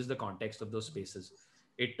it changes the context of those spaces.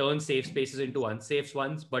 It turns safe spaces into unsafe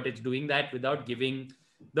ones, but it's doing that without giving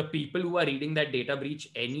the people who are reading that data breach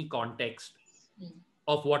any context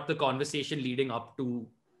of what the conversation leading up to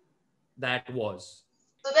that was.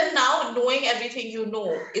 So then now knowing everything you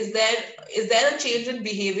know, is there a change in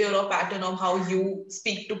behavior or pattern of how you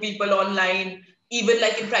speak to people online, even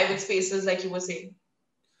like in private spaces, like you were saying?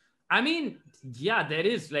 I mean, yeah, there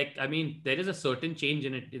is there is a certain change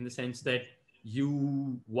in it in the sense that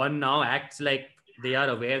one now acts like they are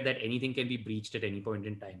aware that anything can be breached at any point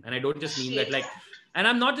in time. And I don't just mean that and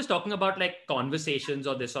I'm not just talking about like conversations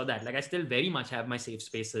or this or that. Like I still very much have my safe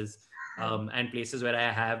spaces and places where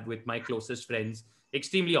I have with my closest friends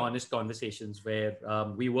extremely honest conversations where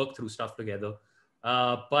we work through stuff together.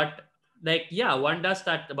 But like, yeah, one does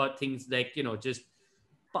start about things like, just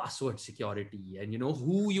password security and,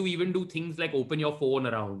 who you even do things like open your phone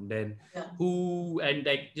around and and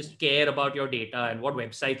like just care about your data and what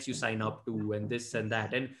websites you sign up to and this and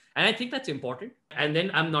that. And I think that's important. And then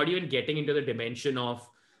I'm not even getting into the dimension of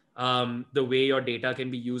the way your data can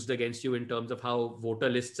be used against you in terms of how voter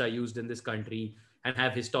lists are used in this country and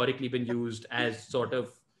have historically been used as sort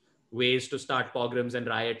of ways to start pogroms and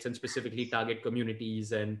riots and specifically target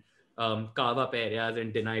communities and carve up areas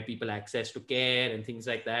and deny people access to care and things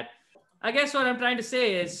like that. I guess what I'm trying to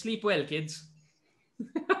say is sleep well, kids.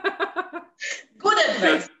 Good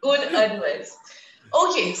advice. Good advice.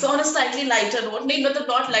 Okay, so on a slightly lighter note,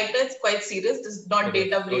 not lighter, it's quite serious. This is not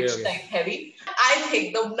data breach type heavy. I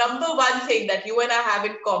think the number one thing that you and I have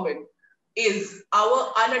in common is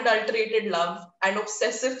our unadulterated love and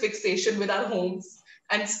obsessive fixation with our homes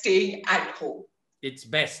and staying at home. It's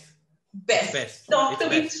best. Best. Talk to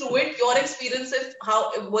me through it. Your experience of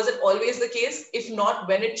how was it always the case? If not,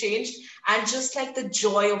 when it changed, and just like the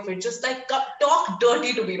joy of it. Just like talk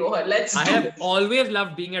dirty to me, Rohan. I have always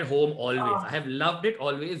loved being at home. Always, I have loved it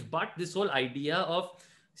always. But this whole idea of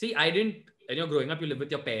growing up, you live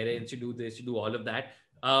with your parents. You do this, you do all of that.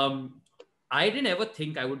 I didn't ever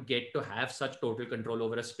think I would get to have such total control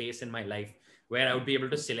over a space in my life where I would be able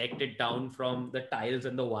to select it down from the tiles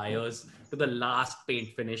and the wires to the last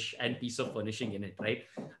paint finish and piece of furnishing in it, right?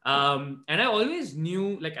 And I always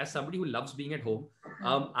knew, like as somebody who loves being at home,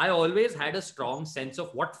 I always had a strong sense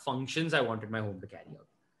of what functions I wanted my home to carry out,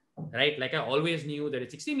 right? Like I always knew that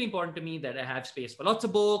it's extremely important to me that I have space for lots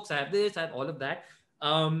of books, I have this, I have all of that.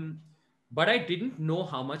 But I didn't know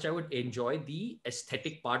how much I would enjoy the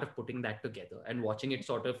aesthetic part of putting that together and watching it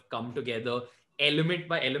sort of come together element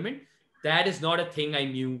by element. That is not a thing I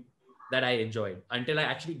knew that I enjoyed until I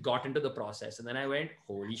actually got into the process. And then I went,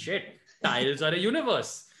 holy shit, tiles are a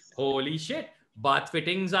universe. Holy shit, bath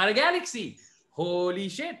fittings are a galaxy. Holy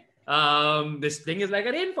shit, this thing is like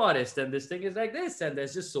a rainforest and this thing is like this. And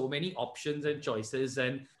there's just so many options and choices.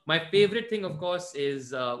 And my favorite thing, of course,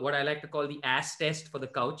 is what I like to call the ass test for the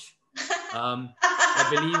couch. I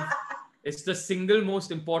believe it's the single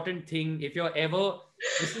most important thing. If you're ever,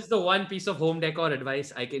 this is the one piece of home decor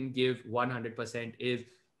advice I can give 100% is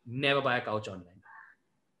never buy a couch online.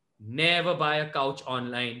 Never buy a couch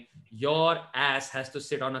online. Your ass has to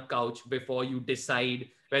sit on a couch before you decide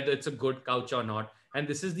whether it's a good couch or not. And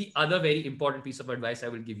this is the other very important piece of advice I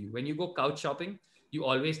will give you. When you go couch shopping, you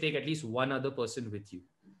always take at least one other person with you.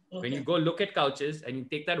 Okay. When you go look at couches and you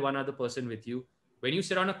take that one other person with you, when you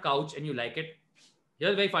sit on a couch and you like it,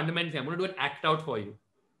 here's very fundamental thing. I'm going to do an act out for you.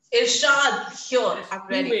 Irshad, here, I'm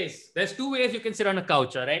ready. There's two ways you can sit on a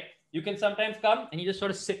couch, all right? You can sometimes come and you just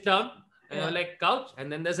sort of sit down and you're like couch.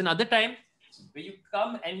 And then there's another time where you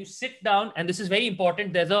come and you sit down. And this is very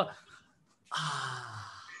important. There's a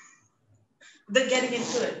the getting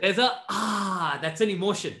into it. There's a that's an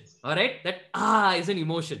emotion, all right? That is an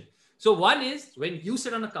emotion. So one is when you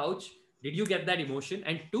sit on a couch, did you get that emotion?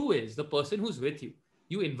 And two is the person who's with you.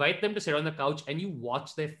 You invite them to sit on the couch and you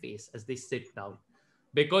watch their face as they sit down.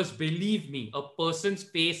 Because believe me, a person's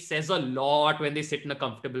face says a lot when they sit in a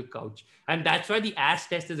comfortable couch. And that's why the ass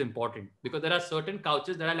test is important. Because there are certain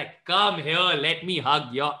couches that are like, come here, let me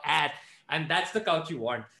hug your ass. And that's the couch you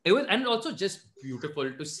want. It was, and also just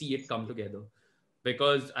beautiful to see it come together.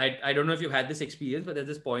 Because I don't know if you had this experience, but there's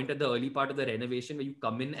this point at the early part of the renovation where you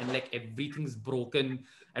come in and like everything's broken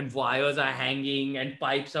and wires are hanging and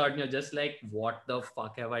pipes are, and you're just like, what the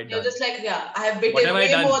fuck have I You're done? just like, yeah, I have bitten What have I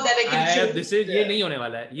way done? more than I can chew. This is, ये नहीं होने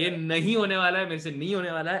वाला है, ये नहीं होने वाला है, मेरे से नहीं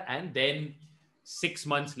होने वाला है. And then 6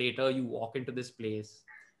 months later, you walk into this place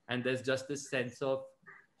and there's just this sense of,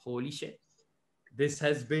 holy shit, this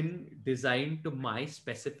has been designed to my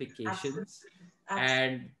specifications.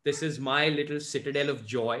 And this is my little citadel of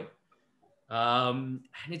joy. And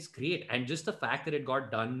it's great. And just the fact that it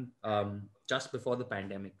got done just before the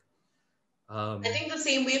pandemic. I think the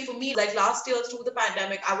same way for me, like last year through the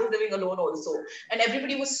pandemic, I was living alone also. And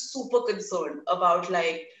everybody was super concerned about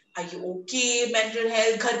like, are you okay? Mental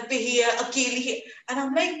health, ghar pe hi hai, akeli hai. And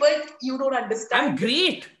I'm like, but you don't understand. I'm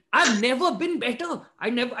great. I've never been better. I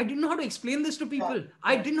didn't know how to explain this to people. Yeah.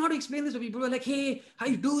 I didn't know how to explain this to people. Who were like, hey, how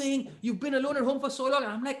you doing? You've been alone at home for so long.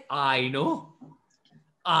 And I'm like, I know.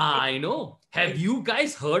 Have you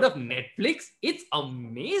guys heard of Netflix? It's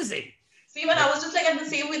amazing. See, when I was just like, in the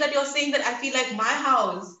same way that you're saying that I feel like my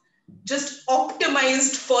house just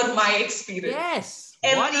optimized for my experience. Yes,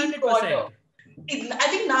 100%. I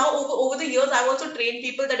think now over the years, I've also trained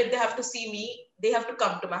people that if they have to see me, they have to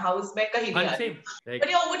come to my house. But yeah,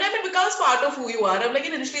 over time it becomes part of who you are. I'm like,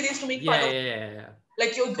 initially they used to make fun of. Yeah.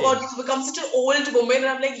 Like you become such an old woman, and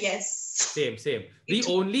I'm like, yes. Same.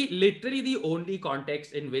 Literally the only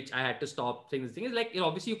context in which I had to stop saying this thing is like,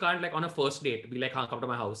 obviously you can't like on a first date be like, come to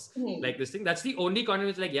my house, like this thing. That's the only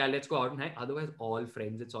context. Like, yeah, let's go out and hang. Otherwise, all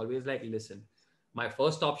friends. It's always like, listen, my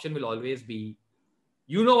first option will always be,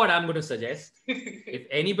 you know what I'm going to suggest. If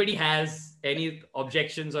anybody has any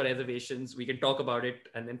objections or reservations, we can talk about it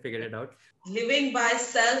and then figure it out. Living by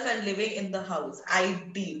self and living in the house.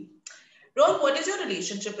 Ideal. Rohan, what is your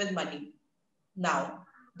relationship with money now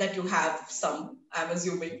that you have some, I'm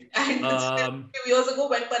assuming, and a few years ago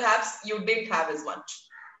when perhaps you didn't have as much?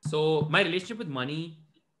 So my relationship with money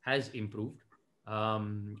has improved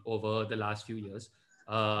over the last few years.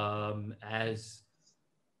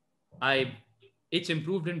 It's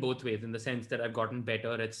improved in both ways, in the sense that I've gotten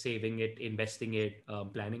better at saving it, investing it,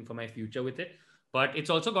 planning for my future with it. But it's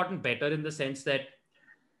also gotten better in the sense that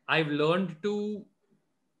I've learned to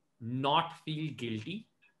not feel guilty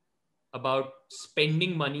about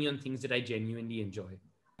spending money on things that I genuinely enjoy.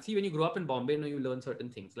 See, when you grow up in Bombay, you learn certain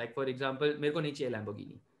things. Like, for example, मेरे को नहीं चाहिए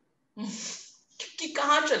Lamborghini. कि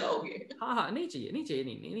कहाँ चलाओगे? हाँ, नहीं चाहिए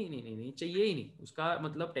ही नहीं. उसका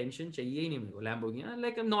मतलब टेंशन चाहिए ही नहीं मेरे को Lamborghini.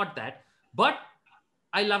 Like, I'm not that. But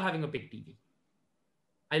I love having a big TV.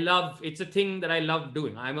 It's a thing that I love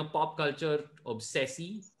doing. I'm a pop culture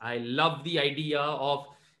obsessee. I love the idea of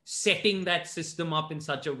setting that system up in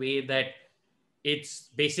such a way that it's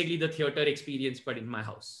basically the theater experience, but in my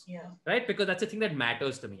house. Yeah. Right? Because that's the thing that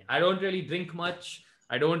matters to me. I don't really drink much.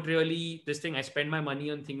 I spend my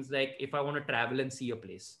money on things like, if I want to travel and see a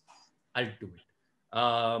place, I'll do it.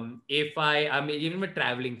 Even with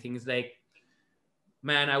traveling, things like,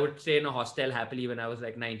 man, I would stay in a hostel happily when I was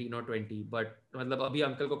like 19 or 20, but मतलब अभी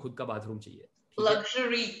uncle को खुद का bathroom चाहिए.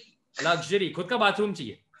 Luxury, खुद का bathroom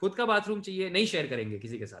चाहिए, नहीं share करेंगे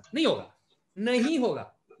किसी के साथ, नहीं होगा.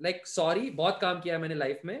 Like, sorry, बहुत काम किया है मैंने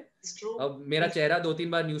life में. अब मेरा चेहरा 2-3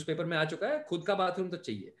 बार न्यूज़पेपर में आ चुका है, खुद का bathroom तो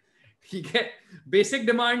चाहिए. ठीक है? Basic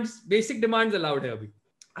demands allowed है अभी.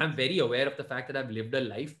 I'm very aware of the fact that I've lived a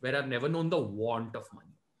life where I've never known the want of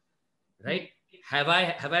money. Right? Have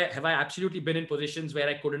I absolutely been in positions where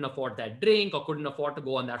I couldn't afford that drink or couldn't afford to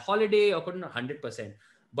go on that holiday or couldn't 100%?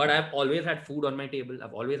 But I've always had food on my table.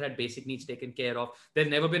 I've always had basic needs taken care of. There's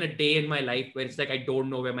never been a day in my life where it's like, I don't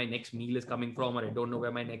know where my next meal is coming from, or I don't know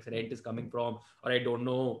where my next rent is coming from, or I don't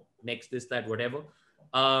know next this, that, whatever.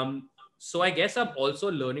 So I guess I'm also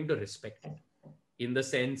learning to respect it, in the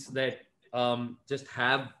sense that just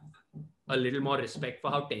have a little more respect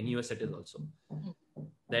for how tenuous it is also.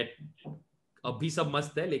 That अभी सब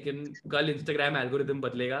मस्त है, लेकिन कल Instagram algorithm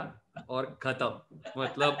बदलेगा और खत्म,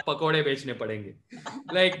 मतलब पकोड़े बेचने पड़ेंगे.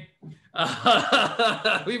 Like,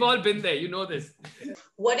 we've all been there, you know this.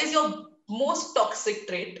 What is your most toxic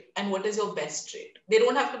trait and what is your best trait? They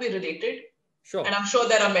don't have to be related. Sure. And I'm sure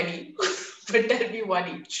there are many, but tell me one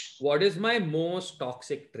each. What is my most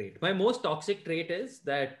toxic trait? My most toxic trait is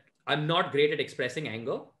that I'm not great at expressing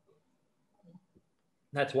anger.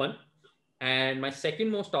 That's one. And my second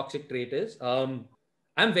most toxic trait is I'm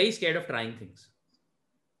very scared of trying things.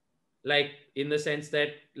 Like in the sense that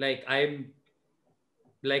like I'm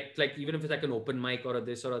like even if it's like an open mic or a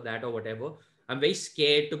this or a that or whatever, I'm very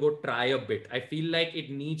scared to go try a bit. I feel like it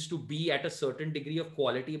needs to be at a certain degree of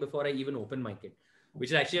quality before I even open mic it, which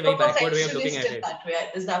is actually a very You're backward way of looking perfectionist at in it. that way.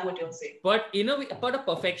 Is that what you're saying? But in a way, but a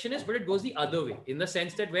perfectionist, but it goes the other way in the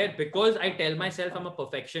sense that where because I tell myself I'm a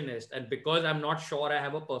perfectionist and because I'm not sure I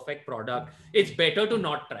have a perfect product, it's better to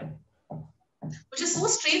not try. Which is so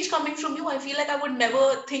strange coming from you. I feel like I would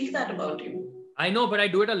never think that about you. I know, but I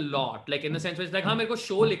do it a lot. Like in the sense where it's like, हाँ मेरे को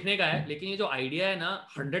show लिखने का है, लेकिन ये जो idea है ना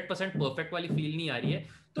 100% perfect वाली feel नहीं आ रही है,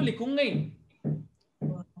 तो लिखूंगा ही नहीं.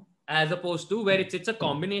 As opposed to where it's a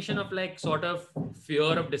combination of like sort of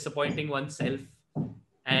fear of disappointing oneself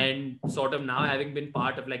and sort of now having been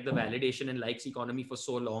part of like the validation and likes economy for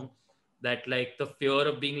so long that like the fear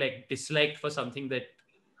of being like disliked for something that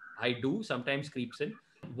I do sometimes creeps in.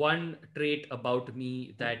 One trait about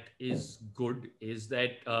me that is good is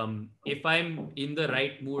that if I'm in the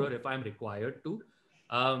right mood or if I'm required to,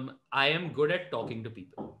 I am good at talking to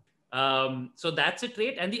people. So that's a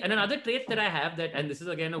trait. And another trait that I have that, and this is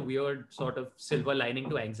again a weird sort of silver lining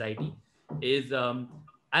to anxiety, is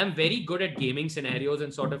I'm very good at gaming scenarios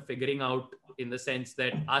and sort of figuring out in the sense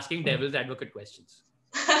that asking devil's advocate questions.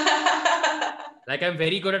 Like I'm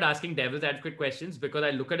very good at asking devil's advocate questions because I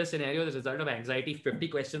look at a scenario as a result of anxiety, 50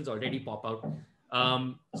 questions already pop out.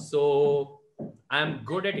 So I'm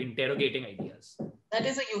good at interrogating ideas. That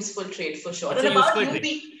is a useful trait for sure. It's And a about useful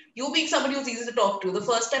trait. you being somebody who's easy to talk to, the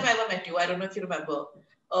first time I ever met you, I don't know if you remember.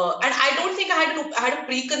 And I don't think I had a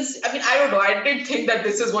preconceived, I mean, I don't know, I didn't think that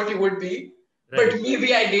this is what you would be. Right. But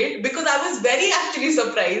maybe I did because I was very actually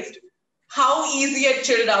surprised how easy and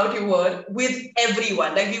chilled out you were with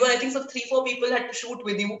everyone. Like we were, I think some 3-4 people had to shoot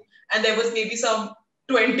with you, and there was maybe some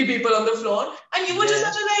 20 people on the floor, and you were just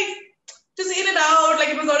such a like, just in and out, like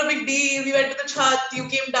it was not a big deal. We went to the chat, you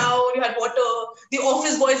came down, you had water. The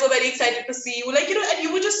office boys were very excited to see you, like and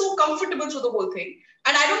you were just so comfortable through the whole thing.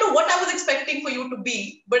 And I don't know what I was expecting for you to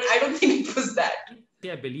be, but I don't think it was that.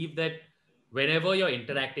 Yeah, I believe that whenever you're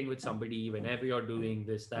interacting with somebody, whenever you're doing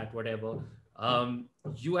this, that, whatever,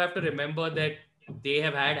 you have to remember that they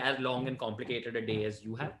have had as long and complicated a day as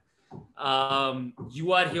you have.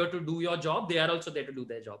 You are here to do your job. They are also there to do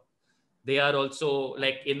their job. They are also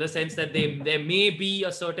like in the sense that there may be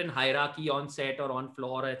a certain hierarchy on set or on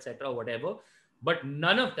floor, etc., whatever, but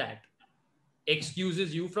none of that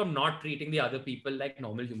excuses you from not treating the other people like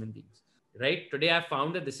normal human beings. Right? Today, I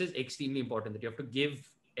found that this is extremely important, that you have to give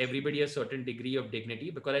everybody a certain degree of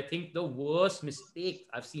dignity, because I think the worst mistake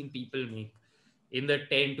I've seen people make in the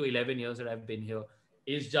 10 to 11 years that I've been here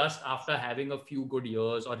is just after having a few good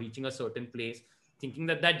years or reaching a certain place, thinking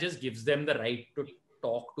that that just gives them the right to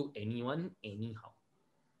talk to anyone, anyhow.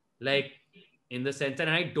 Like in the sense, and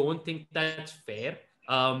I don't think that's fair.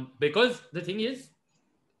 Because the thing is,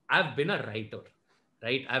 I've been a writer,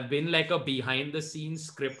 right? I've been like a behind the scenes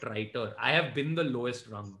script writer. I have been the lowest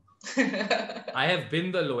rung. I have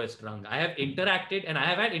been the lowest rung. I have interacted and I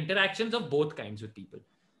have had interactions of both kinds with people,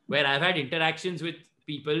 where I've had interactions with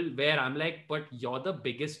people where I'm like, but you're the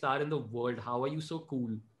biggest star in the world. How are you so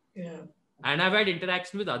cool? Yeah. And I've had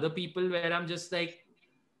interaction with other people where I'm just like,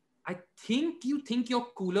 I think you think you're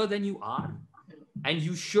cooler than you are. And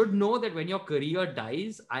you should know that when your career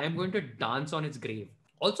dies, I am going to dance on its grave.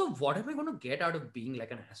 Also, what am I going to get out of being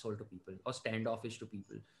like an asshole to people or standoffish to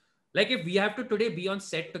people? Like if we have to today be on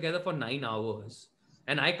set together for 9 hours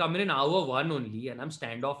and I come in hour 1 only and I'm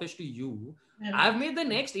standoffish to you, Yeah. I've made the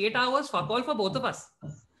next 8 hours fuck all for both of us.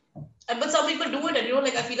 But some people do it, and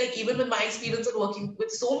like I feel like even with my experience of working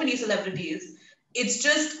with so many celebrities, it's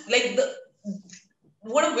just like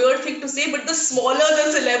what a weird thing to say, but the smaller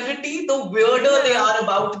the celebrity, the weirder they are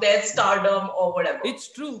about their stardom or whatever.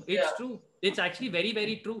 It's true. It's true. It's actually very,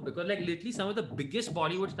 very true, because like literally some of the biggest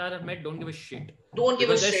Bollywood stars I've met don't give a shit.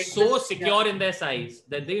 Because they're so secure in their size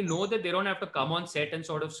that they know that they don't have to come on set and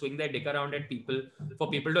sort of swing their dick around at people for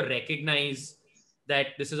people to recognize that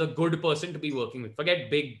this is a good person to be working with. Forget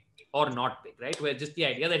big or not big, right? Where just the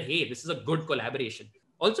idea that, hey, this is a good collaboration.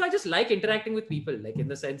 Also, I just like interacting with people, like in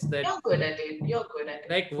the sense that you're good at it. You're good at it.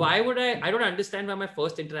 Like, why would I don't understand why my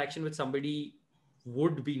first interaction with somebody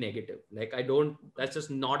would be negative. Like, that's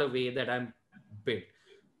just not a way that I'm built.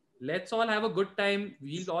 Let's all have a good time.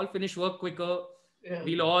 We'll all finish work quicker. Yeah.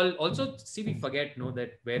 We'll all also see, we forget,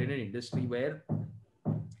 that we're in an industry where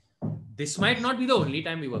this might not be the only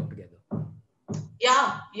time we work together.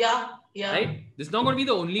 Yeah. Right? This is not going to be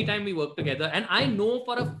the only time we work together. And I know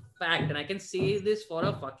for a fact, and I can say this for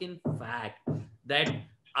a fucking fact, that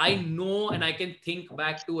I know and I can think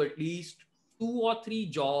back to at least 2 or 3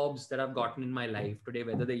 jobs that I've gotten in my life today,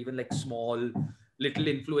 whether they're even like small, little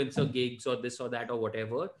influencer gigs or this or that or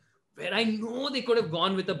whatever, where I know they could have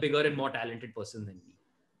gone with a bigger and more talented person than me.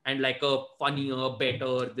 And like a funnier,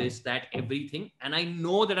 better, this, that, everything. And I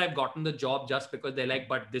know that I've gotten the job just because they're like,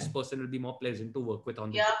 but this person will be more pleasant to work with on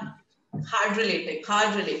the Yeah. Hard relating.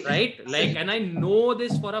 right? Like, and I know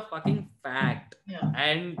this for a fucking fact. Yeah.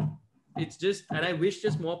 And it's just, and I wish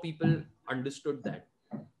just more people understood that.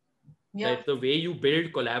 Yeah. That the way you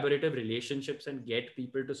build collaborative relationships and get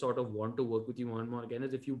people to sort of want to work with you more and more again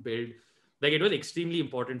is if you build, like, it was extremely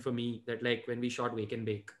important for me that, like, when we shot Wake and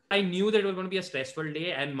Bake, I knew that it was going to be a stressful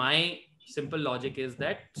day, and my simple logic is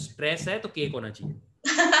that stress hai to cake hona chahiye.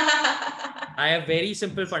 I have very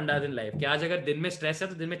simple fundas in life. कि आज अगर दिन में stress है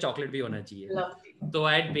तो दिन में chocolate भी होना चाहिए. Lovely. So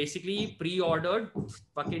I had basically pre-ordered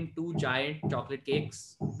fucking 2 giant chocolate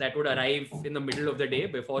cakes that would arrive in the middle of the day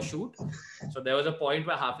before shoot. So there was a point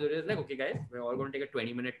where half of the day was like, okay guys, we're all going to take a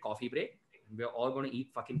 20-minute coffee break. We're all going to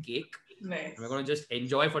eat fucking cake. Nice. We're going to just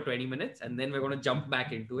enjoy for 20 minutes and then we're going to jump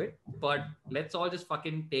back into it. But let's all just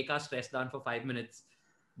fucking take our stress down for 5 minutes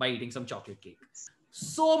by eating some chocolate cake.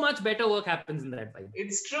 So much better work happens in that vibe.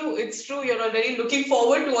 It's true. It's true. You're already looking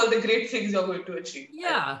forward to all the great things you're going to achieve.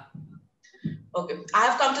 Yeah. Okay. I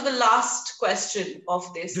have come to the last question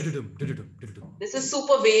of this. This is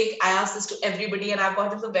super vague. I asked this to everybody and I've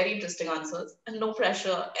gotten some very interesting answers. And no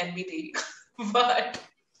pressure, NBT. But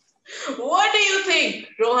what do you think,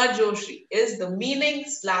 Rohan Joshi, is the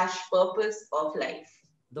meaning/purpose of life?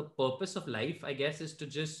 The purpose of life, I guess, is to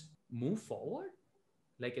just move forward.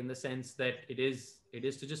 Like in the sense that it is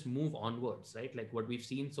to just move onwards, right? Like what we've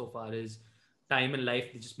seen so far is time in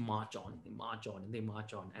life, they just march on, they march on and they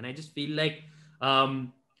march on. And I just feel like,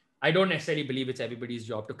 I don't necessarily believe it's everybody's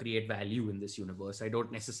job to create value in this universe. I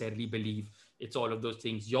don't necessarily believe it's all of those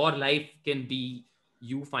things. Your life can be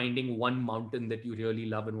you finding one mountain that you really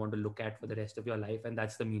love and want to look at for the rest of your life. And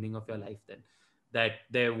that's the meaning of your life then. That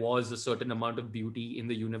there was a certain amount of beauty in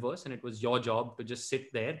the universe and it was your job to just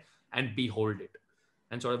sit there and behold it.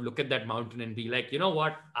 And sort of look at that mountain and be like, you know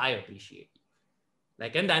what? I appreciate you.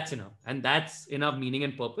 Like, and that's enough. And that's enough meaning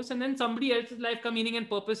and purpose. And then somebody else's life ka meaning and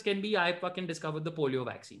purpose can be, I fucking discovered the polio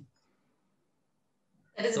vaccine.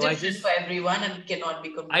 That is different for everyone and cannot be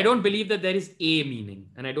compared. I don't believe that there is a meaning.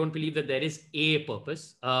 And I don't believe that there is a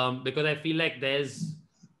purpose. Because I feel like there's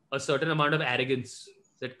a certain amount of arrogance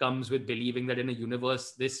that comes with believing that in a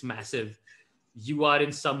universe this massive, you are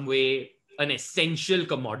in some way an essential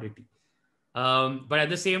commodity. But at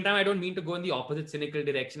the same time, I don't mean to go in the opposite cynical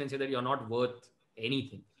direction and say that you're not worth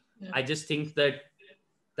anything. Yeah. I just think that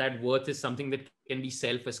that worth is something that can be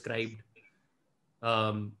self-ascribed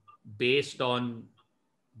based on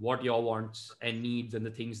what your wants and needs and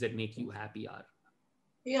the things that make you happy are.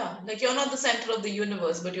 Yeah, like you're not the center of the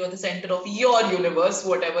universe, but you're the center of your universe,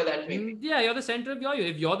 whatever that may be. Yeah, you're the center of your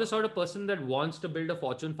universe. If you're the sort of person that wants to build a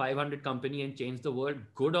Fortune 500 company and change the world,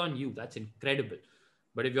 good on you. That's incredible.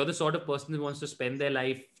 But if you're the sort of person who wants to spend their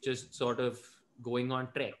life just sort of going on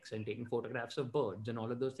treks and taking photographs of birds and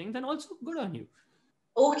all of those things, then also good on you.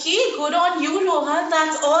 Okay, good on you, Rohan.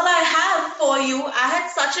 That's all I have for you. I had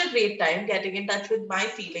such a great time getting in touch with my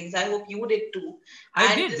feelings. I hope you did too.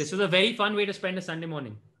 I did. This was a very fun way to spend a Sunday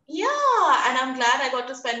morning. Yeah, and I'm glad I got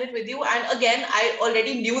to spend it with you. And again, I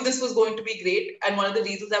already knew this was going to be great. And one of the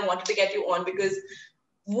reasons I wanted to get you on because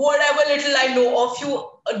whatever little I know of you,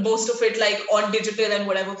 most of it like on digital and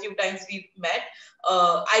whatever few times we've met,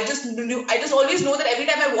 I just always know that every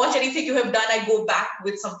time I watch anything you have done, I go back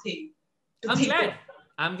with something.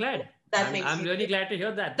 I'm glad. I'm really glad to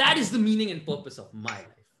hear that. That is the meaning and purpose of my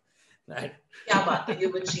life. Yeah,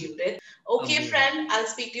 you've achieved it. Okay, friend, I'll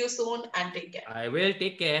speak to you soon and take care. I will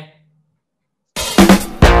take care.